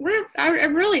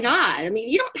 I'm really not. I mean,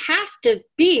 you don't have to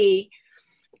be,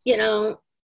 you know,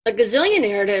 a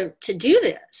gazillionaire to do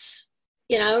this.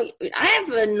 You know, I have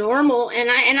a normal, and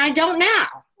I don't now.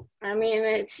 I mean,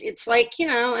 it's like, you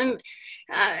know, and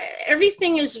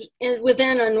everything is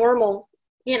within a normal.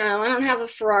 You know, I don't have a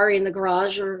Ferrari in the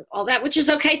garage or all that, which is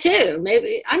okay too.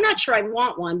 Maybe, I'm not sure I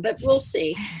want one, but we'll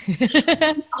see.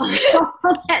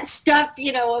 All that stuff,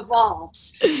 you know,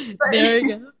 evolves. But, there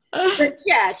you go. But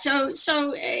yeah,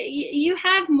 so you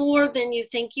have more than you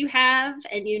think you have,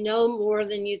 and you know more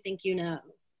than you think you know.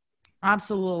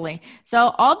 Absolutely.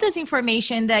 So all this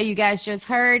information that you guys just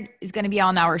heard is going to be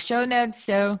on our show notes.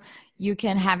 So you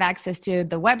can have access to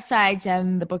the websites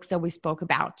and the books that we spoke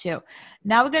about too.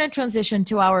 Now we're going to transition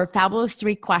to our fabulous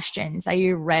 3 questions. Are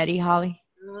you ready, Holly?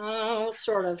 Oh,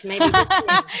 sort of. Maybe.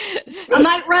 I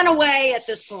might run away at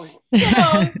this point.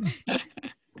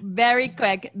 Very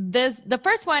quick. The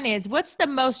first one is, what's the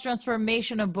most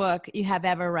transformational book you have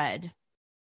ever read?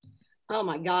 Oh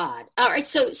my God. All right.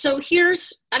 So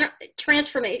here's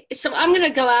transformation. So I'm going to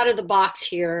go out of the box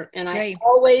here. And I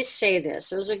always say this,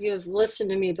 those of you who have listened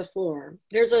to me before,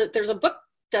 there's a book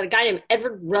that a guy named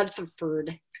Edward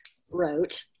Rutherford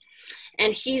wrote,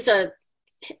 and he's a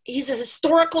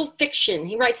historical fiction.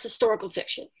 He writes historical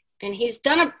fiction, and he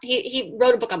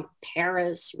wrote a book on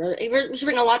Paris. He's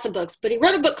written lots of books, but he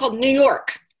wrote a book called New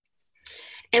York.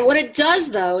 And what it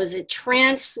does, though, is it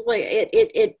tells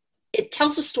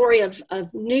the story of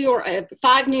New York,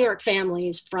 5 New York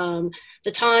families from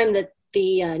the time that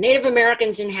the Native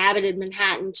Americans inhabited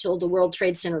Manhattan till the World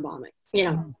Trade Center bombing,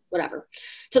 whatever,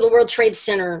 to the World Trade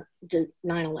Center, the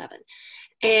 9/11.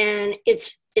 And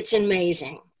it's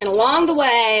amazing. And along the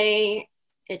way,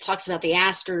 it talks about the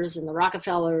Astors and the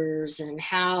Rockefellers and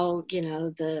how,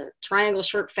 the Triangle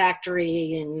Shirt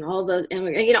Factory and all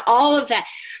of that.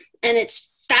 And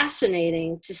it's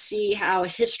fascinating to see how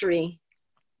history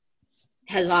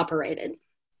has operated,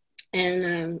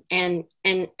 and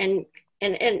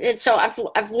so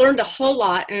I've learned a whole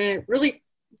lot, and it really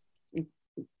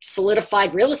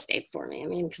solidified real estate for me. I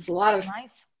mean, because a lot of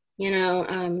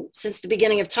since the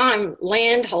beginning of time,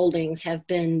 land holdings have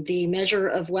been the measure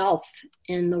of wealth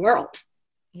in the world.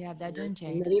 Yeah, that didn't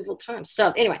change. In medieval times.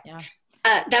 So anyway,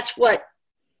 that's what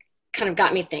kind of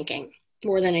got me thinking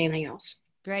more than anything else.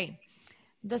 Great.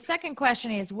 The second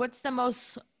question is, what's the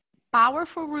most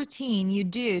powerful routine you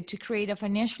do to create a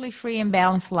financially free and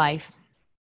balanced life?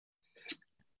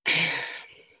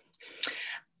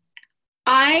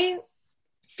 I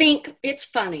think it's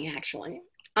funny, actually.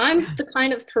 I'm the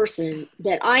kind of person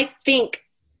that I think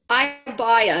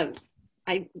I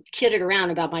kidded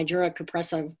around about my Jura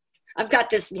Compresso. I've got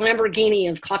this Lamborghini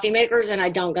of coffee makers, and I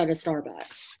don't go to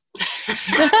Starbucks.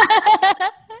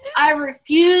 I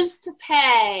refuse to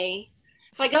pay.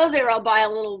 If I go there, I'll buy a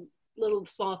little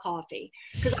small coffee,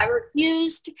 because I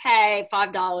refuse to pay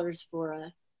 $5 for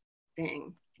a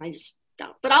thing. I just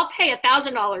don't. But I'll pay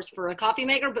 $1,000 for a coffee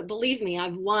maker. But believe me,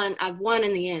 I've won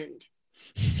in the end.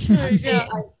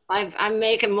 I'm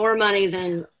making more money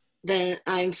than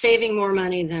I'm saving more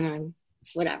money than I'm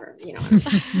whatever. And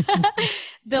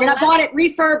I bought it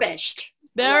refurbished.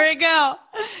 There we go.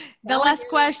 The last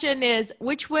question is,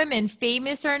 which women,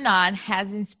 famous or not,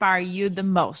 has inspired you the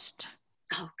most?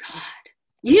 Oh God.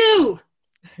 You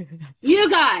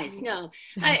guys, no,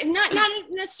 not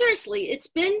seriously. It's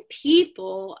been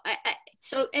people.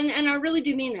 And I really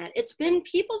do mean that. It's been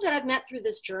people that I've met through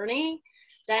this journey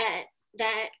that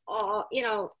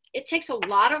it takes a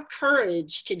lot of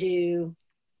courage to do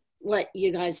what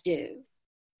you guys do,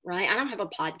 right? I don't have a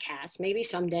podcast. Maybe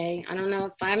someday. I don't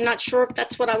know I'm not sure if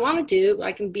that's what I want to do.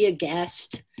 I can be a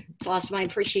guest. It's awesome. I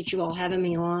appreciate you all having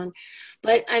me on.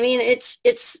 But I mean, it's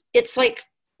like,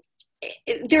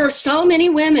 there are so many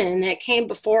women that came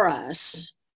before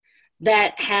us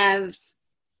that have,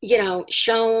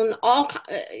 shown all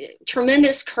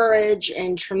tremendous courage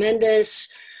and tremendous,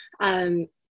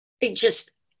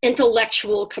 just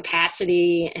intellectual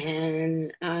capacity.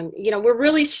 And, we're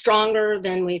really stronger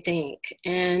than we think.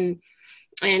 And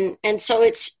so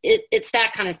it's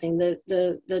that kind of thing, the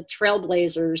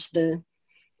trailblazers,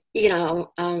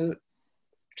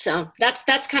 so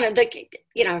that's kind of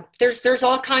there's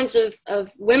all kinds of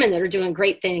women that are doing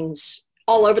great things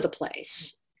all over the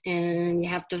place, and you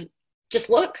have to just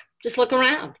look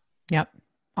around. Yep.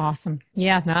 Awesome.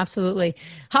 Yeah, no, absolutely.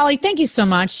 Holly, thank you so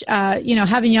much.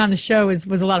 Having you on the show was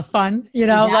a lot of fun, a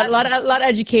lot of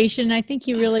education. I think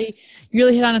you really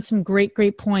hit on some great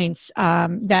points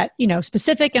that,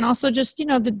 specific, and also just,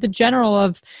 the general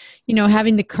of,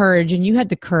 having the courage, and you had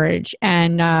the courage,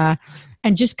 and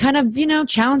just kind of,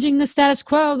 challenging the status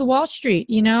quo of the Wall Street,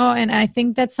 and I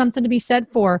think that's something to be said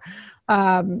for.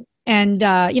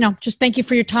 Just thank you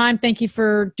for your time. Thank you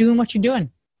for doing what you're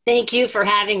doing. Thank you for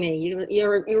having me.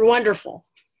 You're wonderful.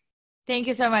 Thank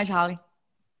you so much, Holly.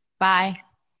 Bye.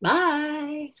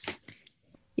 Bye.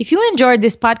 If you enjoyed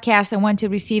this podcast and want to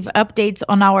receive updates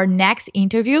on our next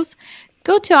interviews,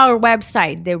 go to our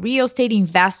website,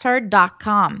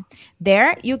 therealestateinvestor.com.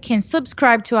 There, you can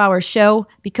subscribe to our show,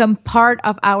 become part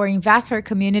of our investor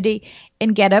community,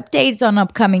 and get updates on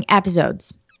upcoming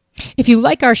episodes. If you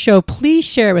like our show, please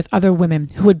share it with other women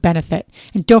who would benefit.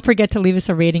 And don't forget to leave us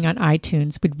a rating on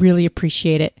iTunes. We'd really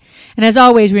appreciate it. And as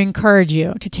always, we encourage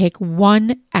you to take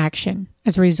one action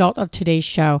as a result of today's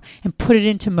show and put it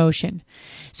into motion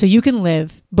so you can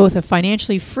live both a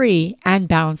financially free and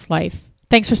balanced life.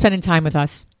 Thanks for spending time with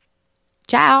us.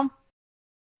 Ciao.